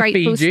not an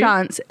ungrateful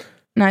stance.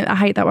 No, I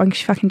hate that one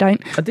because you fucking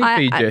don't. I do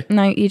feed you.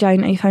 No, you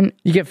don't, Ethan.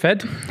 You get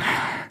fed.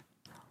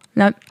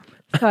 No.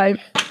 So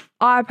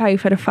I pay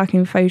for the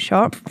fucking food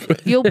shop.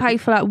 You'll pay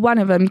for like one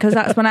of them because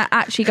that's when I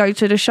actually go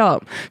to the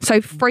shop.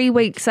 So 3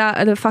 weeks out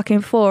of the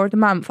fucking 4 of the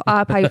month,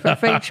 I pay for the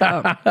food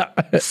shop.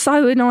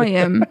 So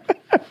annoying.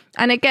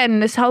 And again,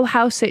 this whole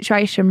house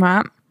situation,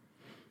 right?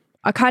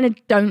 I kind of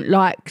don't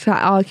like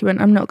that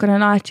argument. I'm not going to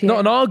lie to you.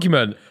 Not an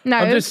argument. No.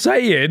 I'm just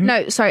saying.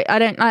 No, sorry. I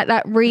don't like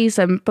that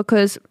reason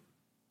because,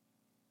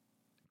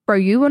 bro,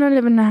 you want to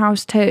live in the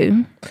house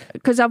too.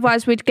 Because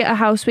otherwise we'd get a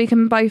house we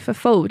can both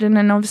afford and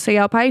then obviously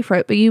I'll pay for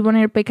it. But you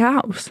wanted a big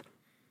house.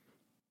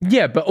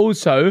 Yeah, but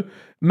also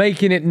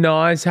making it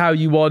nice, how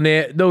you want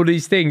it, all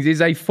these things is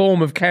a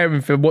form of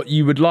caring for what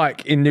you would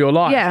like in your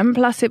life. Yeah, and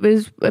plus it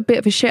was a bit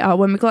of a shithole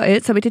when we got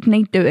it, so we didn't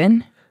need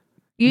doing.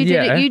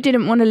 You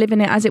didn't want to live in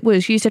it as it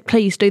was. You said,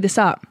 please do this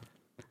up.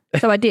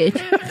 So I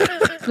did.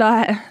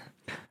 Like,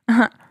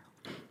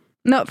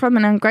 not from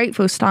an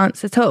ungrateful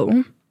stance at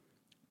all.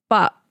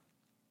 But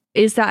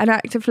is that an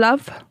act of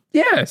love?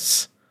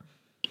 Yes.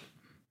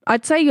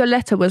 I'd say your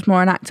letter was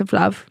more an act of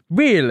love.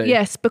 Really?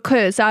 Yes,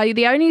 because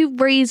the only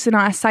reason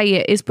I say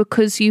it is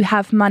because you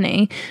have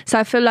money. So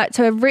I feel like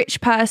to a rich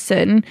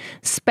person,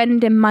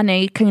 spending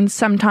money can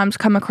sometimes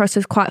come across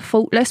as quite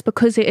faultless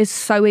because it is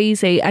so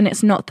easy and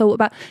it's not thought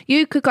about.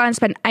 You could go and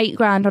spend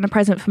 $8,000 on a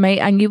present for me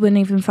and you wouldn't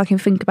even fucking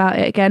think about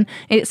it again.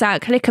 It's at a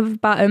click of a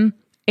button,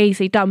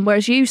 easy, done.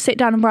 Whereas you sit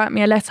down and write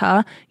me a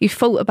letter, you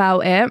thought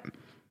about it.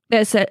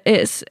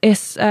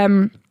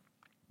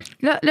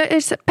 Look,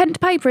 it's pen to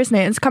paper, isn't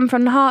it? It's come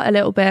from the heart a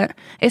little bit.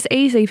 It's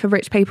easy for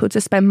rich people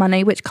to spend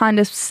money, which kind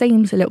of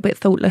seems a little bit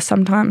thoughtless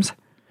sometimes.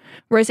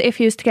 Whereas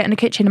if you was to get in the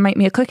kitchen and make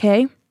me a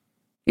cookie,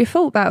 you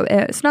thought about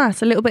it. It's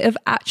nice. A little bit of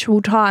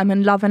actual time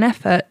and love and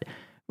effort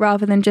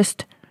rather than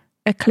just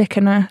a click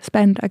and a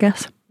spend, I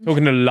guess.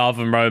 Talking to love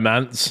and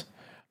romance,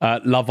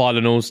 Love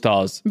Island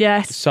All-Stars.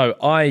 Yes. So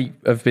I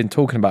have been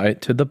talking about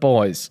it to the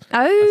boys.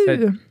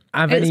 Oh.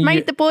 It's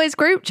made the boys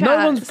group chat.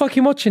 No one's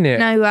fucking watching it.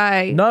 No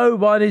way. No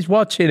one is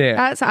watching it.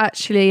 That's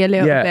actually a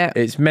little bit.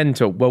 It's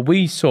mental. Well,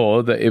 we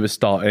saw that it was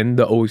starting,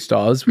 the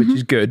All-Stars, which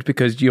is good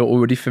because you're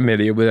already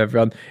familiar with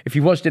everyone. If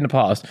you watched it in the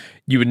past,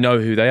 you would know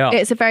who they are.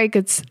 It's a very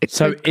good So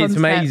concept. it's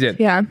amazing.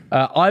 Yeah.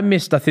 I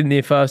missed, I think,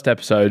 the first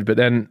episode, but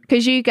then...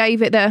 Because you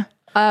gave it the...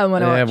 I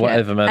want to watch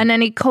whatever, it. man. And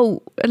then he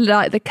caught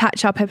like the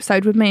catch-up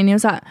episode with me and he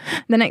was like...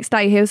 The next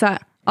day he was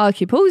like... I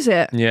can pause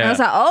it. Yeah. And I was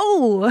like,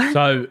 oh.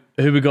 So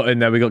who we got in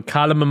there? We got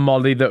Callum and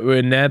Molly that were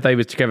in there. They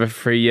were together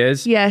for 3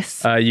 years.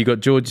 Yes. You got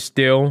Georgia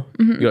Steele.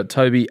 You got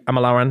Toby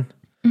Amalaran.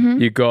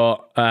 You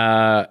got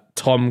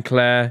Tom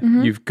Clare.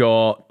 You've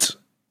got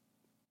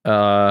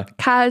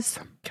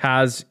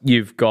Kaz.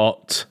 You've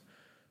got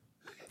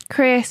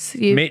Chris.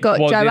 You've Mitch got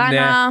was Joanna. in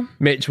there.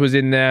 Mitch was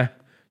in there.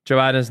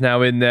 Joanna's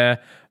now in there.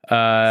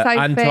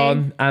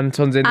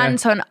 Anton's in there.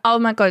 Anton, oh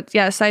my god,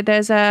 yeah. So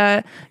there's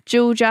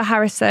Georgia,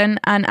 Harrison,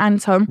 and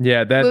Anton.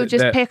 Yeah, we'll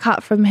just pick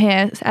up from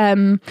here.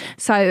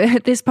 So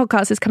this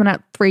podcast is coming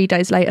out 3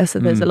 days later, so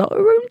there's a lot of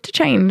room to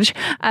change.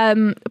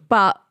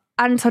 But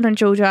Anton and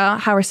Georgia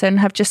Harrison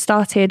have just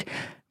started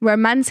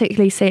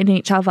romantically seeing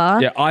each other.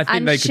 Yeah, I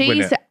think they could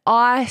win it.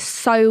 I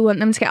so want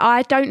them to get.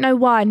 I don't know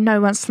why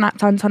no one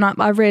snapped Anton up.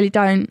 I really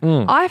don't.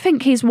 I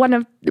think he's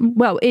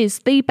is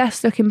the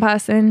best looking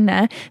person in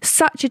there.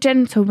 Such a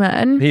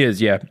gentleman. He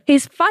is, yeah.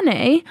 He's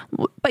funny,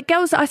 but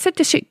girls. I said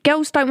this shit.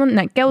 Girls don't want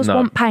that. Girls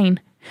want pain.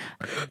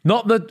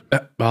 Not the.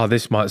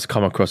 This might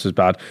come across as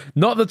bad.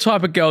 Not the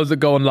type of girls that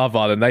go on Love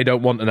Island. They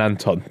don't want an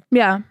Anton.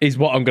 Yeah, is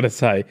what I'm going to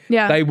say.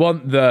 Yeah, they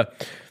want the.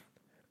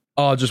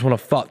 I just want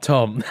to fuck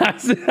Tom.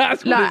 That's what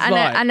it's like.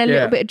 And a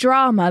little bit of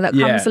drama that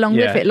comes along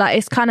with it. Like,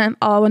 it's kind of,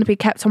 I want to be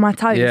kept on my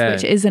toes,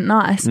 which isn't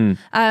nice.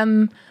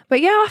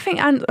 But yeah, I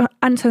think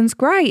Anton's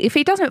great. If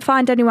he doesn't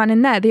find anyone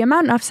in there, the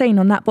amount I've seen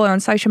on that boy on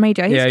social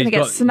media, he's going to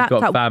get snapped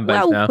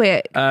up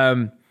quick.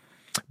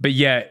 But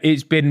yeah,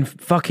 it's been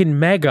fucking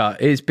mega.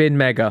 It's been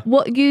mega.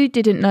 What you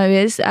didn't know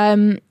is...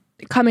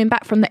 coming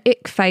back from the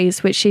ick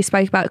phase, which she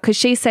spoke about, because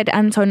she said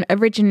Anton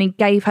originally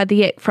gave her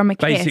the ick from a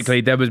kiss.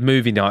 Basically, there was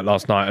movie night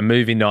last night, and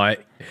movie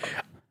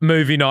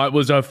night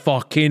was a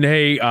fucking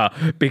heater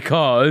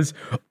because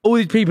all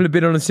these people have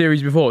been on a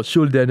series before.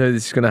 Surely they know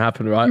this is going to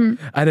happen, right?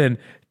 And then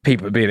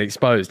people are being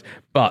exposed.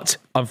 But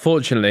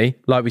unfortunately,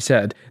 like we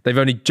said, they've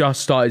only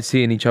just started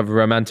seeing each other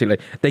romantically.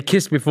 They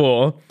kissed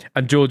before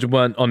and Georgia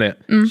weren't on it.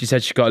 She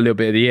said she got a little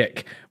bit of the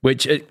ick,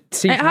 which it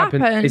seems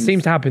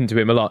to happen to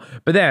him a lot.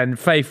 But then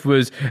Faith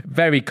was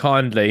very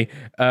kindly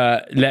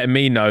letting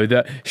me know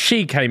that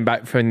she came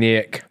back from the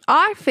ick.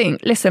 I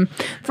think, listen,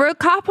 for a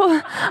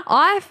couple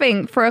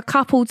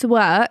to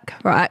work,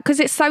 right, because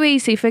it's so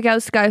easy for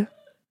girls to go,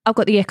 I've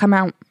got the ick, I'm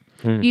out.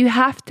 You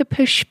have to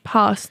push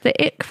past the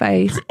ick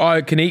phase.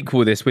 I can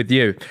equal this with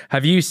you.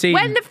 Have you seen...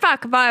 When the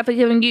fuck have I ever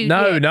given you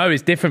No, ick? No,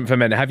 it's different for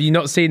men. Have you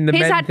not seen the men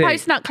thing? He's had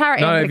post-nut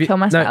clarity. I'm going to kill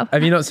myself. No,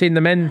 have you not seen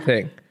the men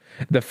thing?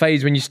 The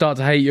phase when you start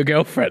to hate your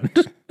girlfriend.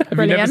 Have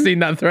you never seen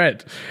that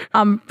thread?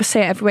 I see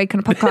it every week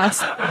on a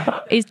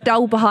podcast. He's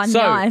dull behind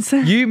the eyes.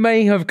 You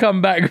may have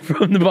come back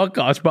from the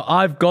podcast, but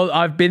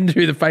I've been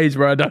through the phase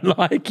where I don't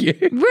like you.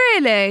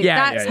 Really?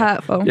 Yeah. That's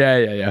hurtful.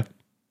 Yeah.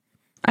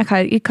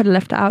 Okay, you could have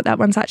left it out. That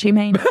one's actually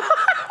mean.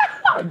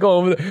 Go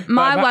on with it.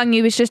 One,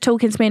 you was just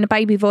talking to me in a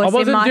baby voice. I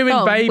wasn't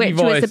doing baby which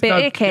voice. Was a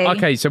bit icky.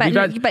 Okay, so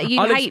but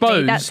you hate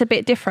me. That's a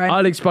bit different.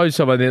 I'll expose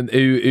someone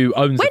who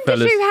owns the fellas.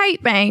 When did you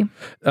hate me?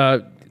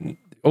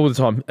 All the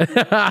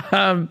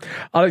time.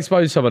 I'll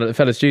expose someone at the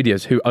Fella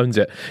Studios who owns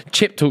it.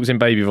 Chip talks in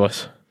baby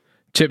voice.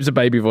 Chip's a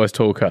baby voice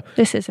talker.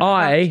 This isn't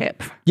about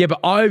Chip. Yeah, but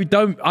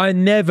I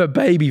never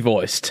baby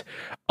voiced.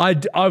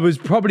 I was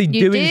probably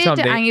doing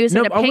something. And you was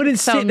in a pink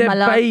song, my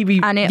love,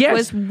 and it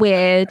was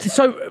weird.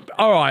 So,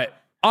 all right.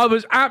 I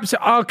was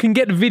I can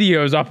get the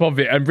videos up of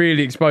it and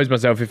really expose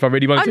myself if I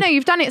really want to. Oh no,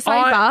 you've done it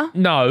sober.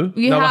 No,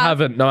 I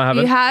haven't. No, I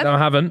haven't. You have? No, I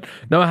haven't.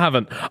 No, I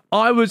haven't.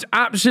 I was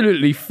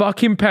absolutely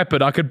fucking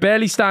peppered. I could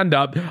barely stand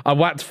up. I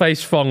whacked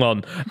face thong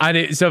on, and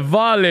it's a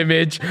vile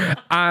image.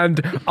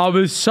 And I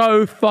was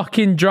so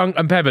fucking drunk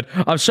and peppered.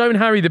 I've shown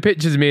Harry the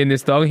pictures of me in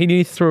this thong. He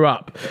nearly threw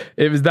up.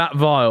 It was that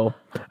vile.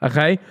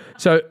 Okay,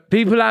 so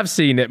people have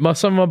seen it.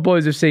 Some of my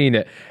boys have seen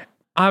it.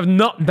 I've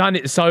not done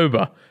it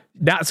sober.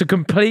 That's a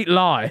complete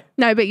lie.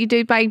 No, but you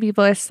do baby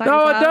voice.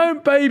 No, I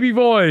don't baby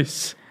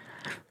voice.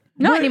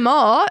 Not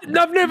anymore.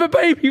 I've never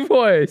baby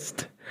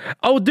voiced.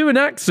 I'll do an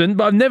accent,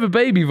 but I've never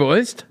baby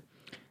voiced.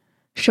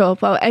 Sure.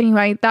 Well,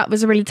 anyway, that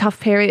was a really tough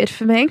period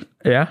for me.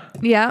 Yeah?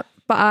 Yeah,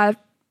 but I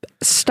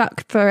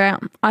stuck through it.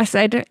 I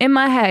said, in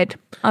my head,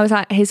 I was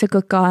like, he's a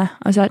good guy.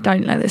 I was like,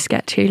 don't let this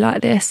get to you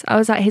like this. I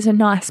was like, he's a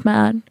nice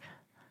man.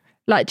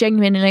 Like,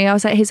 genuinely, I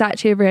was like, he's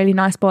actually a really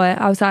nice boy.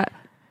 I was like,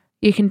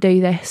 you can do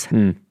this.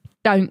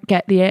 Don't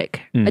get the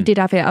ick. I did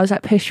have it. I was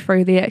like, push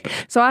through the ick.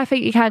 So I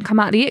think you can come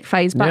out of the ick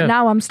phase, but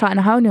now I'm starting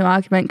a whole new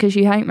argument because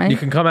you hate me. You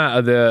can come out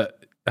of the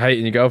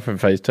hating your girlfriend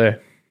phase too.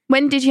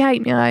 When did you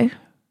hate me though?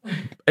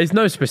 It's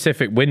no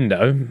specific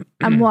window.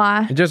 And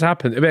why? It just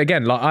happened. But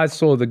again, like, I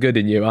saw the good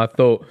in you. I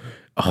thought,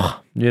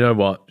 oh, you know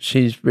what?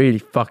 She's really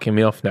fucking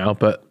me off now,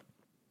 but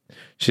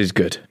she's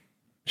good.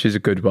 She's a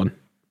good one.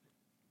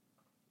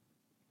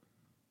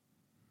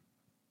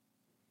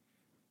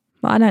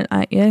 But I don't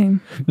like you.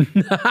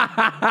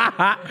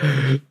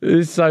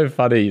 It's so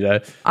funny, you know.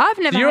 I've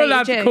never. You're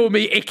allowed hated to you. call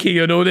me icky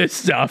and all this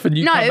stuff, and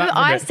you No, come back from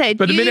I it. said.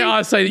 But the minute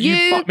I say that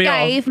you fuck me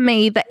off, you gave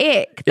me the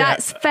ick. Yeah.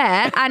 That's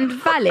fair and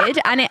valid,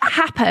 and it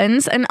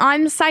happens. And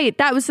I'm saying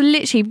that was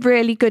literally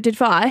really good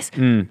advice.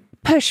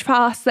 Push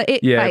past the ick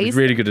yeah, it phase. was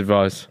really good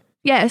advice.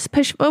 Yes,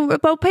 push.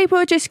 Well, people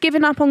are just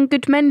giving up on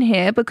good men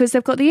here because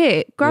they've got the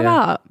ick. Grow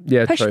up.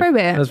 Yeah, push true. through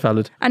it. That's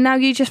valid. And now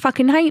you just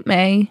fucking hate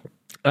me.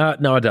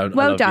 No, I don't.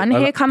 Well done.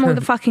 Here come all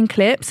the fucking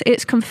clips.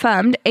 It's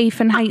confirmed.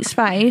 Ethan hates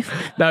Faith.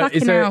 No, Fucking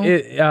it's hell.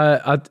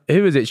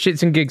 who is it?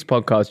 Shits and Gigs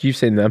podcast. You've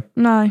seen them.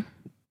 No,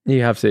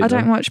 You have seen I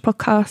them. don't watch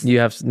podcasts. You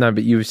have no,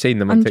 but you've seen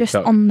them on I'm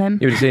TikTok. just on them.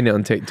 You've seen it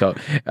on TikTok.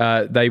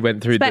 They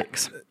went through.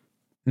 Specs.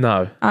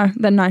 No. Oh,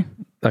 then no.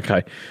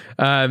 Okay.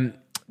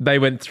 They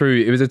went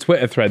through. It was a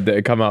Twitter thread that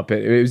had come up.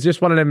 It was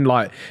just one of them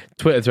like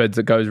Twitter threads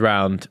that goes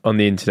round on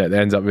the internet that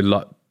ends up with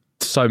like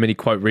so many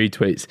quote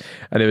retweets,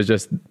 and it was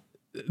just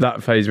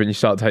that phase when you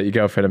start to hate your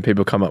girlfriend and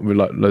people come up with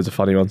like loads of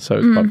funny ones. So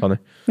it's quite funny.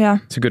 Yeah.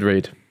 It's a good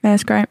read. Yeah,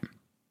 it's great.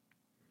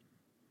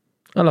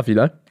 I love you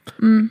though.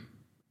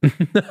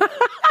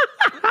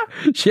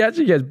 She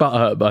actually gets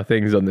butthurt by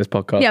things on this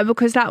podcast. Yeah,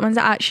 because that one's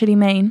actually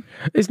mean.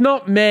 It's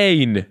not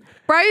mean.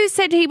 Bro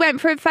said he went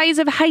through a phase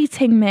of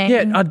hating me.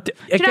 Yeah, Do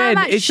you know how again,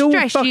 much it's all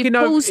stress fucking you've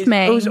caused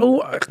me? It's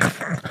all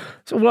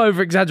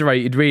over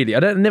exaggerated, really. I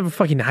never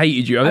fucking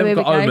hated you. I never here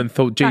we got home go. and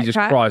thought, Jesus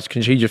Backtrack. Christ,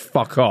 can she just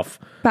fuck off?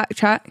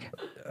 Backtrack.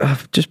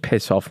 Just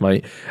piss off,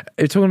 mate.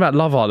 You're talking about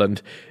Love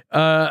Island.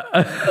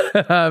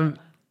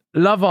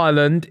 Love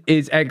Island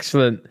is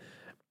excellent.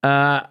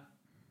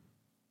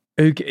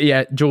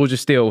 Georgia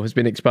Steele has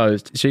been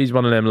exposed. She's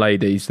one of them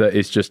ladies that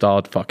is just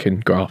hard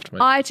fucking graft,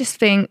 mate. I just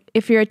think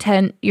if you're a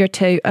 10, you're a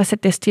 2. I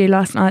said this to you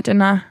last night,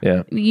 didn't I?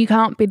 Yeah. You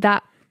can't be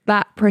that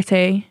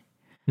pretty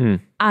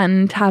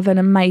and have an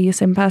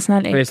amazing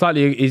personality. It's like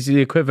it's the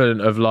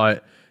equivalent of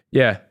like,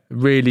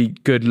 really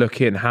good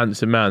looking,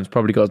 handsome man's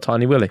probably got a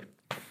tiny willy.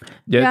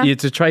 Yeah,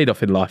 it's a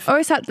trade-off in life. Or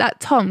it's like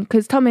that Tom,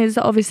 because Tom is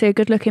obviously a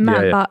good-looking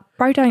man, but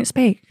bro don't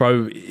speak.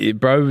 Bro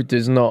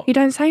does not. He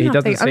don't say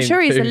nothing. I'm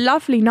sure he's a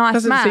lovely,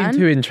 nice man. Doesn't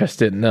seem too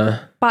interested, no.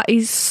 But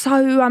he's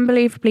so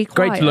unbelievably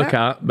quiet. Great to look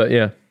at, but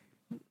yeah.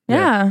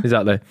 Yeah.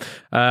 Exactly.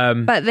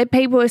 But the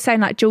people were saying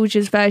like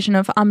Georgia's version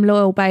of I'm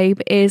loyal, babe,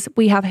 is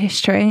we have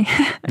history.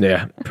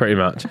 Yeah, pretty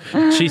much.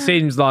 She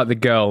seems like the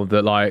girl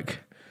that like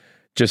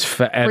just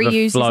forever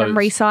reuses floats. and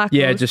recycles.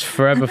 Yeah, just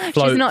forever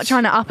floats. She's not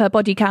trying to up her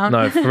body count.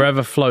 No,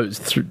 forever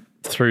floats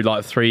through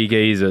like 3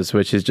 geezers,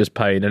 which is just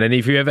pain. And then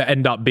if you ever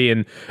end up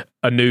being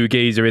a new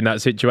geezer in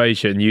that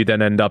situation, you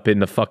then end up in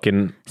the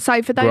fucking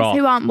So for those graph.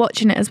 who aren't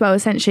watching it as well,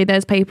 essentially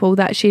there's people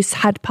that she's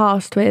had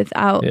passed with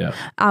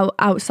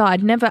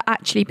outside, never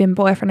actually been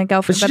boyfriend and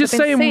girlfriend, but they've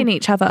been seeing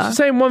each other. She's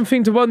saying one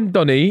thing to one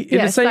Donny in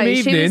the same so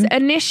evening. She was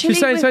initially she's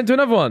saying something to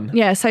another one.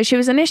 Yeah, so she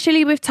was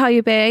initially with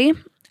Toby,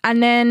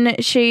 and then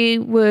she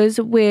was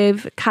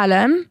with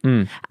Callum,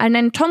 and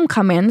then Tom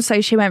come in,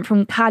 so she went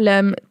from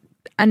Callum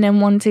and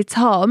then wanted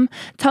Tom.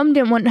 Tom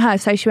didn't want her,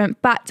 so she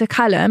went back to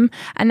Callum,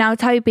 and now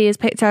Toby has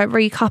picked her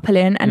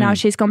recoupling, and now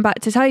she's gone back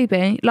to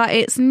Toby. Like,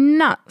 it's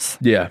nuts.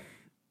 Yeah.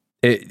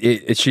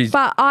 She's.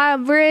 But I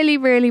really,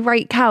 really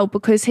rate Cal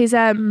because he's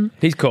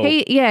cool.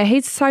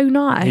 He's so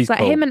nice. He's like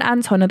cool. him and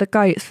Anton are the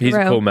goats for He's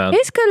real. a cool man.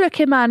 He's a good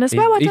looking man as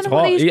well. I don't know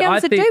what these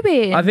girls are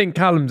doing. I think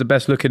Callum's the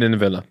best looking in the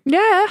villa.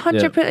 Yeah,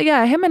 100%.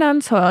 Yeah, him and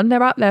Anton,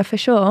 they're up there for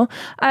sure.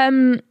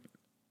 I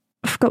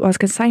forgot what I was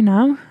going to say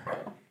now.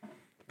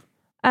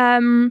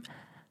 Oh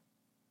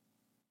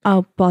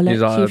bollocks!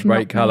 He's like,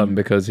 rate Callum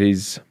because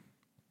he's.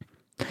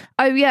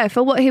 Oh yeah,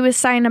 for what he was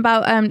saying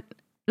about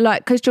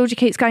like, because Georgia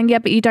keeps going, yeah,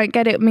 but you don't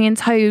get it. Me and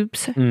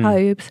Tobes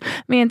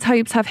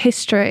have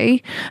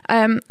history,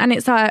 and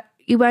it's like,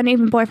 you weren't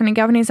even boyfriend and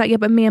girlfriend. He's like, yeah,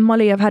 but me and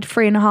Molly have had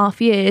 3.5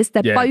 years.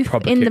 They're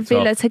both in the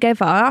villa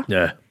together.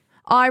 Yeah.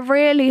 I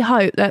really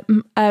hope that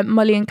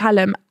Molly and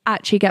Callum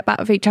actually get back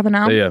with each other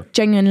now. Yeah.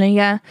 Genuinely,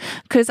 yeah.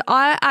 Because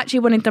I actually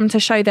wanted them to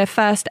show their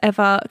first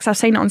ever, because I've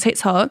seen it on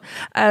TikTok,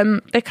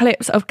 the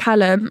clips of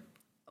Callum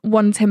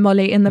wanting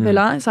Molly in the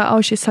villa. It's like,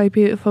 oh, she's so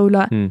beautiful.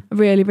 Like,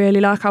 really, really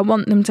like. I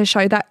want them to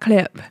show that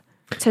clip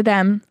to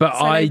them. But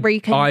so I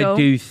rekindle.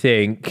 do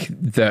think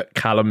that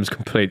Callum's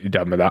completely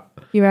done with that.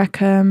 You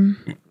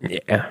reckon?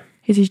 Yeah.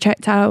 Is he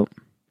checked out?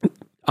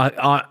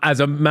 I as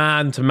a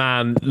man to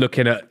man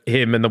looking at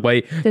him and the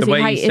way Does the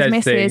way he hate he his says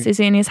missus? things, Is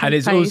he in his and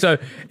it's phase? also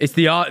it's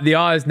the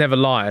eyes never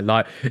lie.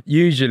 Like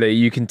usually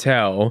you can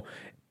tell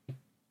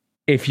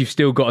if you've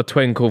still got a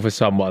twinkle for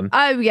someone.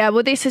 Oh yeah,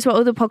 well this is what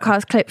all the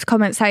podcast clips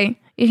comments say.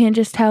 You can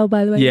just tell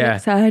by the way he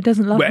looks at her, he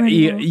doesn't love her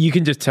anymore. You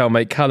can just tell,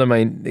 mate. Callum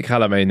ain't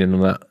in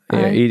on that.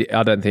 Yeah,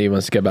 I don't think he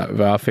wants to get back with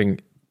her. I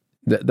think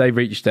that they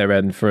reached their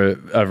end for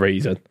a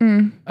reason.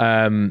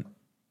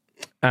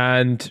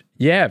 And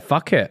yeah,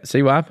 fuck it.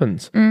 See what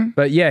happens.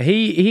 But yeah,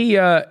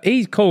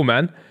 he's cool,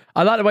 man.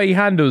 I like the way he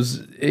handles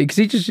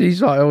because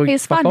he's like, oh,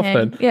 he's fuck funny. off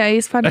then. Yeah,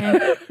 he's funny.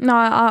 No,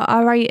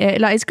 I rate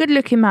it. Like, he's a good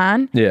looking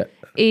man. Yeah.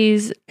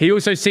 He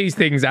also sees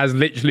things as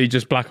literally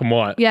just black and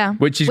white. Yeah.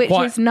 Which is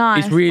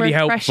nice. It's really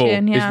helpful.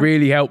 Yeah. It's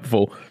really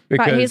helpful.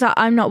 Because, but he's like,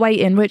 I'm not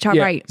waiting, which I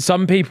rate.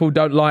 Some people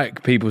don't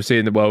like people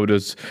seeing the world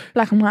as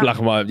black and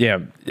white. Yeah.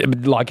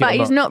 Like but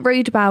he's not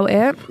rude about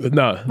it.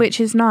 No. Which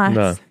is nice.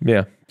 No.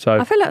 Yeah. So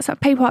I feel like some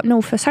people up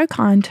north are so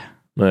kind.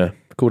 Yeah.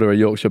 Called her a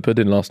Yorkshire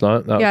pudding last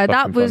night.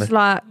 That was funny.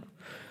 Like,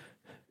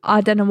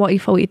 I don't know what he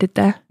thought he did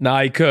there. No,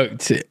 he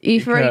cooked.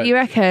 You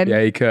reckon?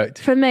 Yeah, he cooked.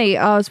 For me,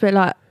 I was a bit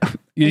like...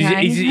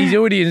 Okay.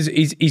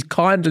 He's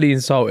kindly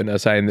insulting her,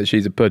 saying that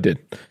she's a pudding.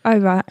 Oh,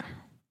 right.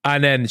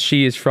 And then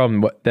she is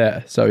from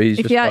there, so he's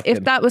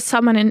if that was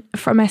someone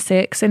from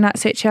Essex in that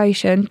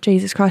situation,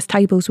 Jesus Christ,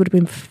 tables would have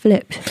been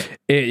flipped.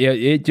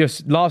 It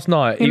just last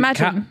night.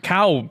 Imagine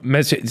Cal,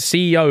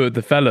 CEO of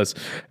the Fellas,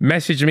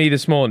 messaged me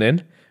this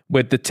morning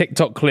with the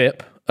TikTok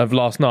clip of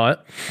last night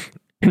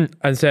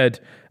and said,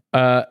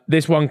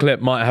 "This one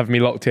clip might have me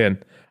locked in."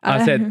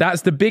 I said,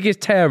 "That's the biggest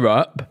tear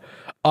up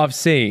I've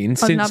seen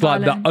since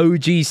like the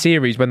OG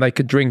series when they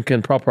could drink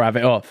and proper have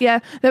it off." Yeah,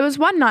 there was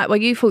one night where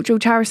you thought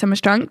George Harrison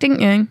was drunk, didn't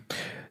you?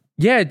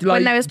 Yeah, like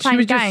when they was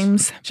playing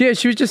games. She was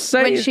just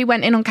saying when she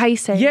went in on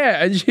Casey.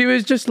 Yeah, and she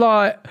was just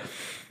like,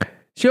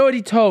 she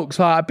already talks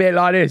like a bit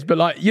like this, but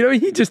like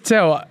you just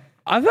tell.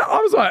 I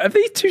was like, have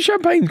these two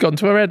champagnes gone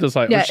to her head or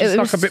something? Yeah, it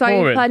was so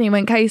funny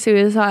when Casey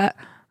was like,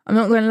 "I'm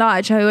not going to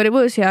lie, tell you what it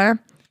was, yeah."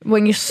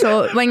 When you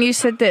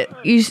said that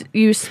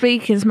you were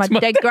speaking as my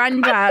dead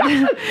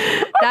granddad,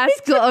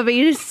 that's got to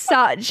be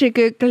such a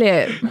good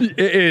clip. It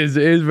is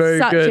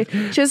very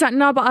good. She was like,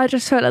 "No, but I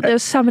just felt like there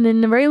was someone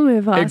in the room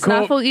with us.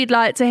 I thought you'd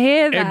like to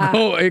hear that."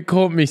 It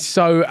caught me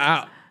so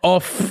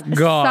off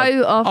guard.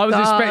 So off I was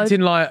guard.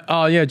 expecting like,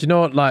 oh yeah, do you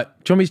know what? Like,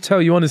 do you want me to tell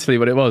you honestly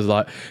what it was?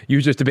 Like, you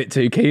were just a bit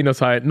too keen or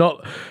something.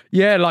 Not,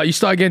 yeah, like you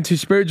started getting too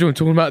spiritual and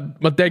talking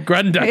about my dead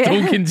granddad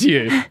talking to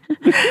you.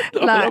 Like,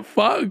 what the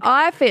fuck?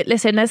 I feel,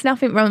 listen, there's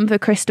nothing wrong with a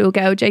Crystal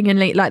girl,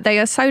 genuinely. Like, they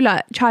are so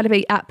like trying to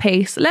be at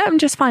peace. Let them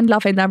just find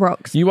love in their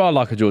rocks. You are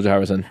like a George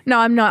Harrison. No,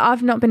 I'm not.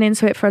 I've not been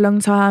into it for a long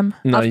time.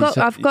 No,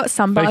 I've got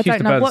some, but I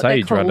don't know what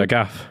they're called. Around a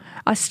gaff.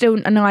 I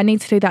need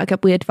to do that. I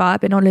get weird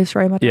vibe in Olive's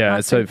room.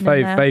 So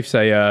Faith's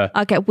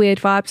I get weird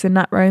vibes in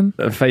that room.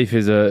 Faith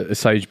is a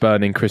sage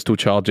burning, crystal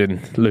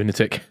charging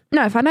lunatic.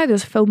 No, if I know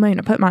there's a full moon,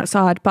 I put them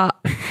outside, but...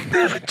 Do you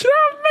know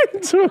how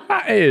mental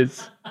that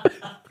is?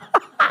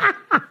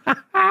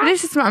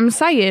 This is what I'm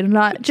saying.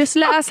 Like, just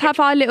let us have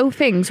our little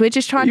things. We're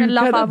just trying to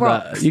love our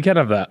rocks. You can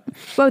have that.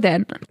 Well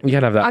then. You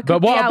can have that.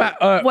 But what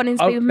about wanting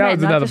to be with men? That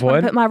was another point.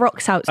 Want to put my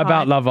rocks outside.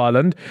 About Love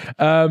Island.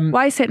 Why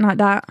are you sitting like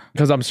that?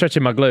 Because I'm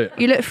stretching my glute.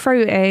 You look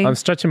fruity. I'm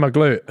stretching my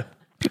glute.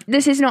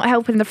 This is not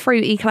helping the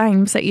fruity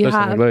claims that you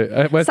have.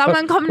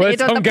 Someone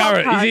commented on the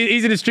Garratt? podcast.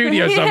 He's in the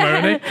studio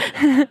somewhere,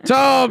 isn't he?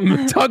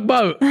 Tom,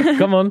 tugboat.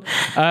 Come on.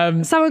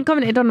 Someone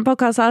commented on the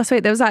podcast last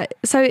week. There was like,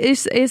 so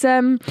is this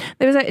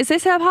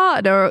her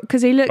partner?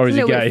 Because he looks a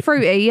little bit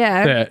fruity.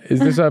 Yeah.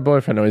 Is this her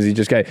boyfriend or is he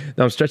just gay?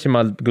 No, I'm stretching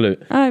my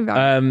glute. Oh,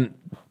 right.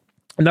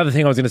 Another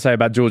thing I was going to say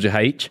about Georgia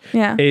H.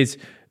 is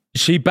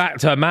she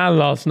backed her man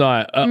last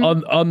night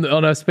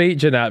on her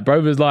speech and that.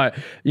 Bro was like,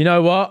 you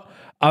know what?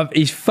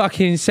 He's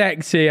fucking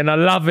sexy and I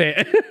love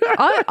it.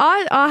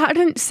 I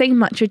hadn't seen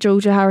much of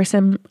Georgia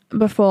Harrison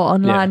before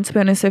online, to be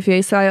honest with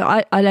you. So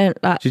I don't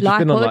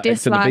like or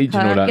dislike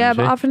her. Yeah,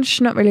 but I've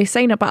just not really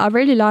seen her. But I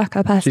really like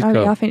her personality.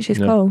 Cool. I think she's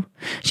cool.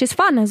 She's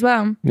fun as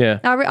well. Yeah.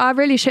 I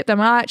really ship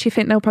them. I actually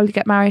think they'll probably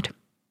get married.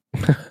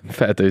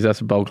 Fair dues. That's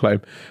a bold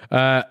claim.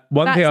 That's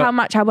how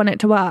much I want it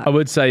to work. I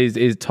would say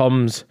is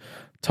Tom's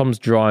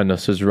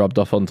dryness has rubbed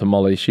off onto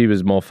Molly. She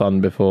was more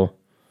fun before.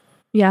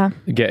 Yeah,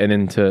 getting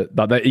into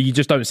like you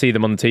just don't see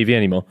them on the TV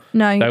anymore.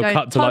 No, they'll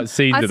cut to like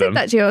scenes of them. I said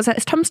that to you. I was like,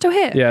 "Is Tom still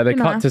here?" Yeah, they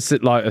cut to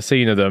sit like a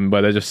scene of them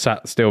where they're just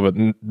sat still, but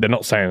they're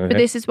not saying anything. But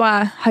this is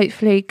why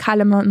hopefully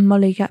Callum and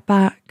Molly get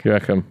back. You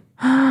reckon?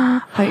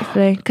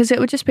 Hopefully, because it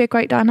would just be a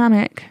great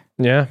dynamic.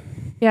 Yeah.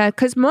 Yeah,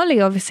 because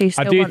Molly obviously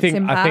still wants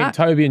him back. I think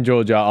Toby and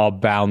Georgia are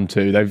bound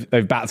to.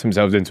 They've backed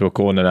themselves into a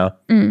corner now.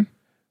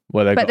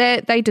 Where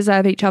they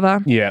deserve each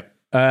other. Yeah.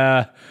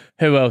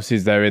 Who else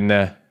is there in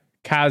there?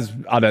 Kaz,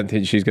 I don't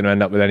think she's going to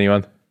end up with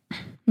anyone.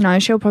 No,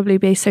 she'll probably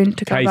be soon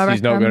to come.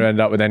 Casey's not going to end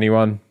up with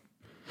anyone.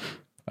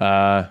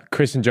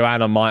 Chris and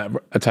Joanna might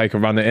take a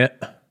run at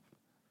it.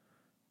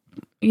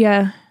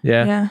 Yeah,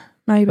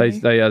 maybe.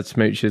 They had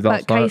smooches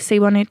last but night. Casey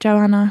wanted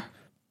Joanna.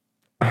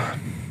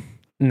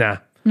 Nah.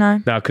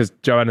 No, because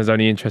Joanna's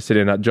only interested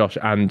in that Josh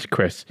and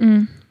Chris.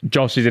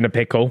 Josh is in a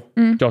pickle.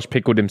 Josh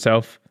pickled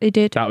himself. he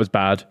did. That was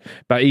bad.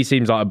 But he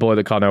seems like a boy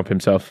that can't help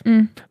himself.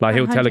 Like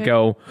he'll tell a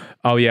girl,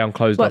 oh yeah, I'm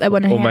closed off.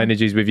 All my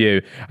energy's with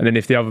you. And then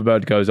if the other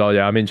bird goes, oh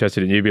yeah, I'm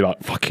interested in you, be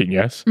like, fucking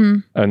yes.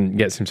 And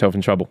gets himself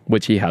in trouble,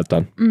 which he has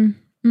done.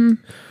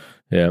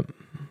 Yeah.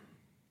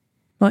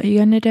 What are you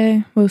going to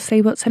do? We'll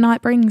see what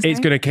tonight brings.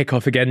 It's going to kick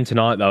off again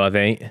tonight, though, I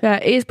think. Yeah,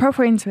 it is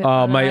proper into it.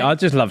 Oh, mate, I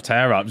just love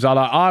tear-ups.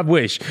 I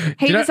wish.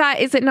 He was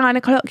like, is it 9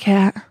 o'clock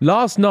yet?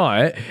 Last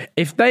night,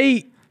 if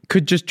they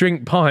could just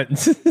drink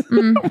pints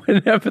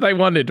whenever they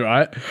wanted,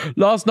 right?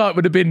 Last night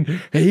would have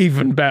been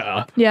even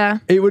better. Yeah.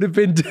 It would have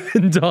been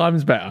 10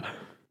 times better.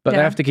 But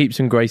they have to keep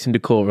some grace and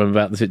decorum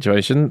about the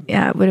situation.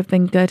 Yeah, it would have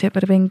been good. It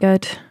would have been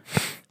good.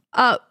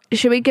 Oh,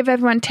 should we give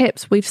everyone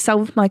tips? We've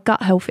solved my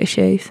gut health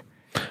issues.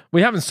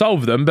 We haven't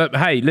solved them, but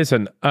hey,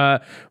 listen,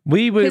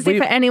 Because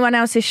if anyone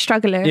else is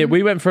struggling. Yeah,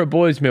 we went for a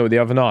boys' meal the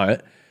other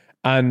night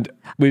and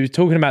we were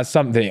talking about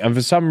something, and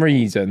for some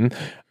reason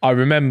I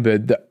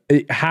remembered that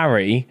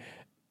Harry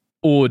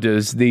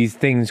orders these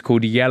things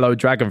called yellow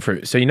dragon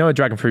fruit. So you know a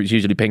dragon fruit's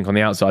usually pink on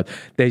the outside.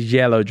 There's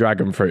yellow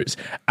dragon fruits.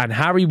 And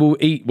Harry will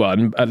eat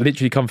one and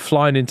literally come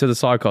flying into the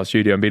Sidecar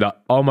studio and be like,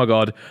 oh my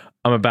God,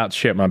 I'm about to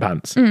shit my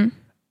pants.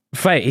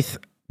 Faith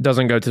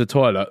doesn't go to the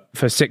toilet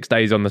for 6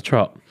 days on the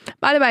trot.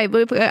 By the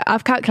way,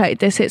 I've calculated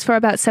this. It's for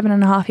about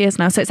 7.5 years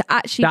now. So it's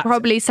actually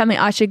probably something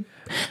I should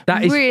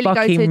really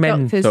go to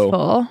doctors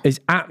for. It's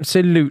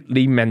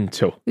absolutely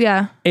mental.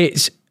 Yeah.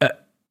 It's...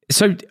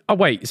 So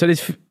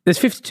there's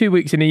 52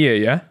 weeks in a year,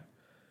 yeah?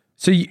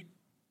 So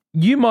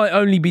you might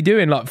only be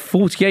doing like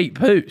 48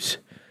 poos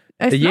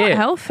a year. It's not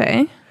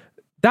healthy.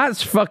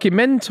 That's fucking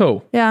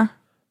mental. Yeah.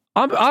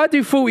 I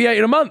do 48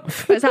 in a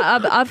month. But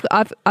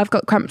I've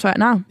got cramps right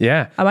now.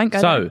 Yeah. I won't go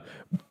there.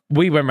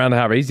 We went round to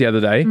Harry's the other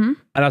day and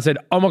I said,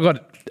 oh my God,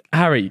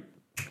 Harry,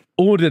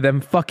 order them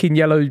fucking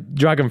yellow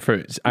dragon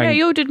fruits. And,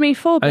 he ordered me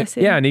 4, bless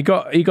him. Yeah, and he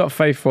got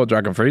Faith 4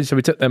 dragon fruits, so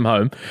we took them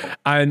home.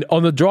 And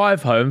on the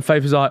drive home,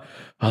 Faith was like,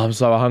 oh, I'm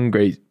so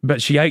hungry.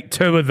 But she ate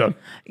 2 of them.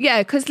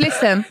 Yeah, because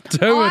listen,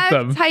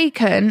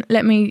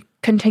 let me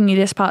continue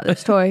this part of the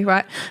story,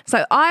 right?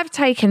 So I've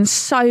taken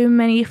so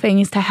many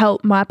things to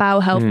help my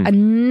bowel health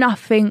and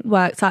nothing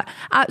works. Like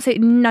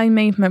absolutely no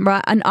movement,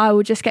 right? And I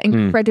will just get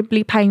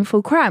incredibly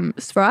painful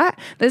cramps, right?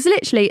 There's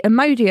literally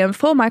Imodium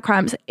for my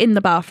cramps in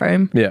the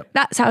bathroom. Yeah.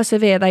 That's how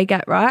severe they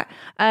get, right?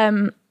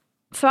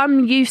 So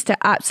I'm used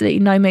to absolutely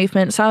no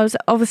movement. So I was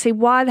obviously,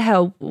 why the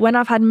hell, when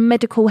I've had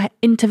medical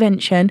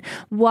intervention,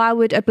 why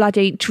would a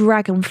bloody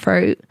dragon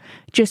fruit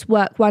just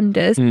work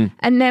wonders?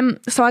 And then,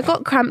 so I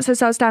got cramps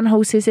as I was down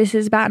horses. This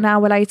is about an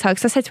hour later.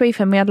 Because I said to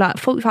Ethan, we had like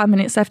 45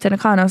 minutes left in the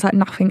car and I was like,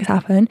 nothing's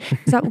happened.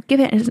 He's like, well, give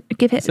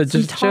it So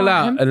just chill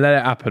out and let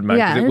it happen, mate,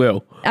 because it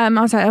will. I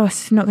was like, oh,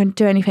 it's not going to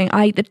do anything.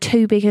 I ate the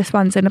 2 biggest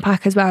ones in the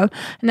pack as well.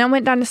 And then I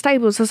went down the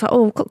stables. I was like,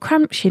 oh, I've got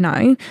cramps, you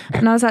know.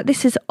 And I was like,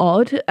 this is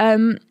odd.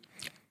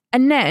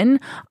 And then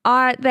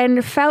I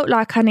felt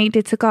like I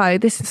needed to go.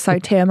 This is so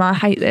TMI, I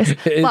hate this.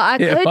 But I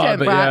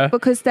couldn't,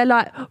 because they're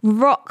like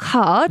rock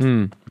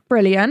hard.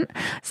 Brilliant.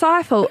 So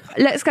I thought,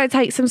 let's go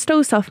take some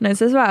stool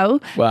softeners as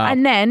well. Wow.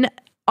 And then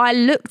I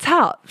looked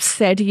up,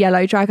 said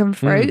yellow dragon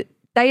fruit.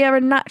 They are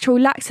a natural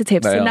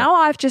laxative. So now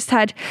I've just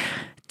had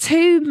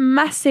 2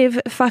 massive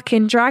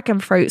fucking dragon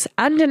fruits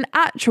and an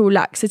actual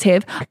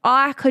laxative.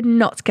 I could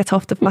not get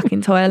off the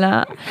fucking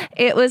toilet.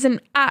 It was an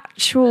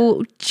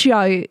actual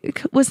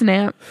joke, wasn't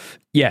it?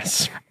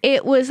 Yes.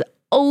 It was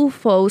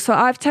awful. So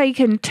I've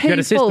taken 2 You had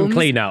a system forms.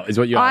 clean out, is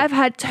what you had. I've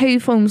had 2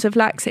 forms of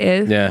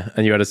laxative. Yeah,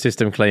 and you had a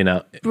system clean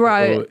out.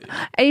 Bro,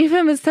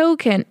 Ethan was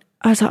talking.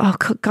 I was like,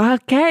 oh,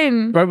 God,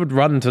 again. Bro would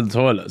run to the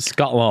toilet,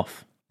 scuttle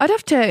off. I'd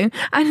have to.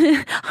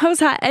 And I was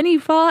like, any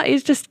fart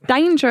is just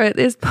danger at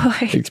this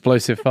point.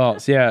 Explosive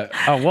farts, yeah.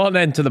 Oh, what an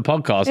end to the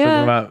podcast talking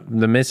about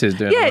the missus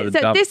doing a load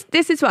of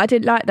this is what I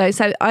didn't like though.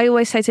 So I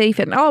always say to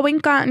Ethan, oh, we can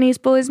go out on these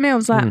boys'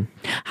 meals. Like,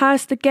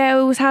 how's the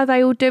girls? How are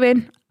they all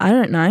doing? I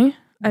don't know.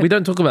 We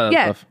don't talk about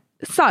that stuff.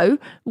 So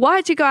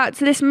why'd you go out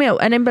to this meal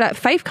and then be like,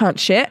 Faith can't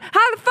shit?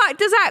 How the fuck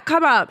does that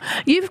come up?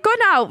 You've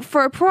gone out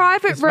for a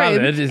private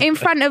room in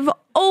front of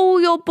all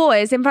your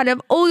boys, in front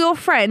of all your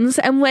friends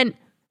and went,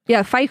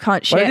 yeah, Faith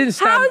can't shit.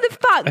 How the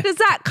fuck does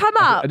that come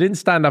up? I didn't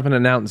stand up and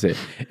announce it.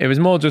 It was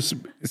more just...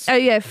 Oh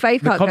yeah,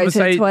 Faith can't go to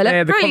the toilet.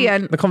 Yeah,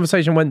 brilliant. The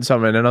conversation went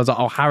somewhere and I was like,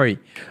 oh, Harry,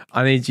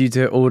 I need you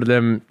to order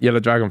them yellow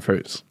dragon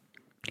fruits.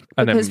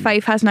 Because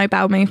Faith has no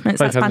bowel movements.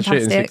 That's fantastic.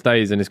 Shit in 6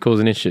 days and it's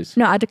causing issues.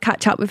 No, I had to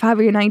catch up with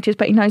Harry in ages,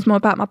 but he knows more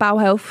about my bowel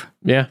health.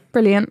 Yeah.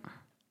 Brilliant.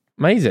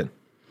 Amazing.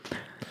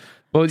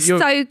 Well,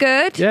 so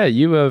good. Yeah,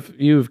 you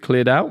have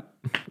cleared out.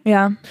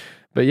 Yeah.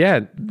 But yeah.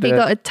 He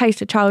got a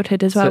taste of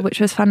childhood as well, which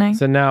was funny.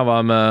 So now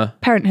I'm...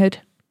 Parenthood.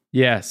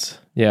 Yes.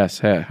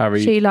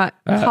 Harry. She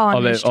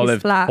carnaged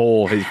his flat. Olive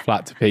tore his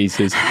flat to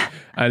pieces.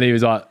 And he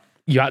was like,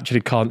 you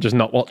actually can't just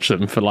not watch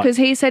them for like. Because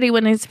he said he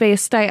wanted to be a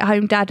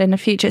stay-at-home dad in the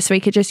future so he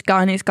could just go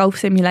on his golf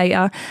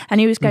simulator,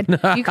 and he was going,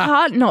 you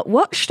can't not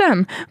watch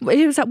them.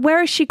 He was like, where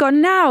has she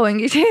gone now? And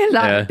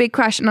big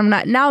crash. And I'm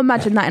like, now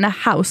imagine that in a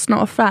house,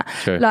 not a flat.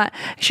 True. Like,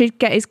 she'd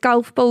get his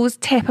golf balls,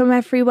 tip them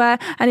everywhere,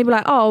 and he'd be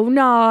like, oh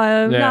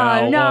no.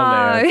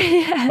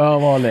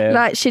 Oh,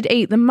 Like, she'd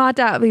eat the mud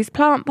out of his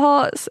plant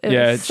pots. It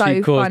was so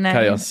she caused funny.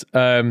 chaos.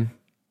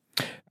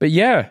 But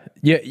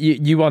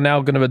you are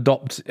now going to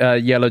adopt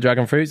yellow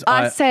dragon fruits.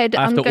 I said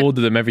I have to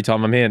order them every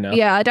time I'm here now.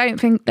 Yeah, I don't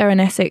think they're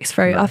an Essex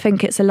fruit. I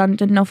think it's a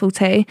London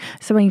novelty.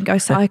 So when you go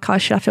psycho, I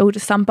should have to order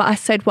some. But I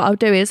said what I'll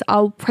do is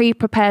I'll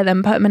pre-prepare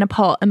them, put them in a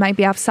pot, and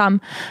maybe have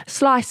some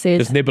slices.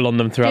 Just nibble on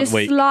them throughout the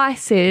week.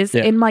 Slices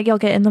in my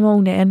yogurt in the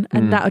morning,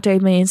 and that'll do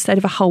me instead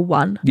of a whole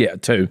one. Yeah,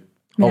 two.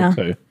 Whole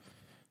two.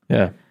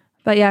 Yeah.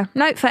 But yeah,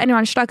 no, for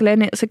anyone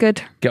struggling, it's a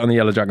good... Get on the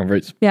yellow dragon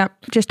fruits. Yeah,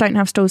 just don't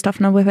have store stuff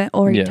now with it,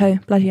 or eat too.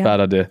 Bloody hell. Bad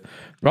idea.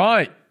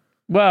 Right.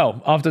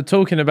 Well, after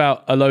talking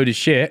about a load of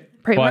shit,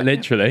 quite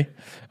literally,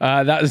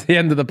 that is the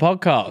end of the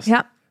podcast.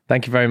 Yeah.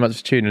 Thank you very much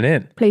for tuning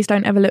in. Please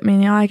don't ever look me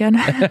in the eye again.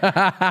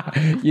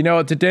 You know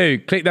what to do.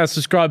 Click that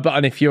subscribe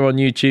button if you're on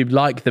YouTube.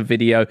 Like the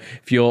video.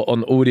 If you're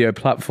on audio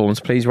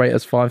platforms, please rate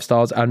us 5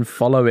 stars and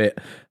follow it.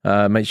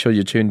 Make sure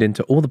you're tuned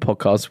into all the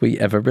podcasts we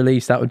ever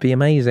release. That would be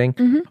amazing.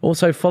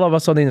 Also, follow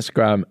us on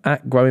Instagram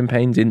at Growing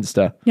Pains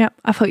Insta. Yeah,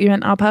 I thought you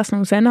meant our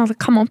personals then. I was like,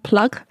 come on,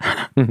 plug.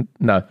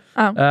 No.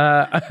 Oh.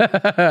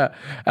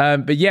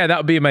 But yeah, that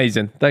would be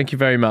amazing. Thank you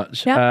very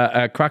much.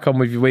 Yep. Crack on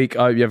with your week.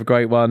 I hope you have a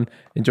great one.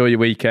 Enjoy your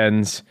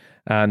weekends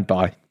and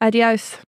bye. Adios.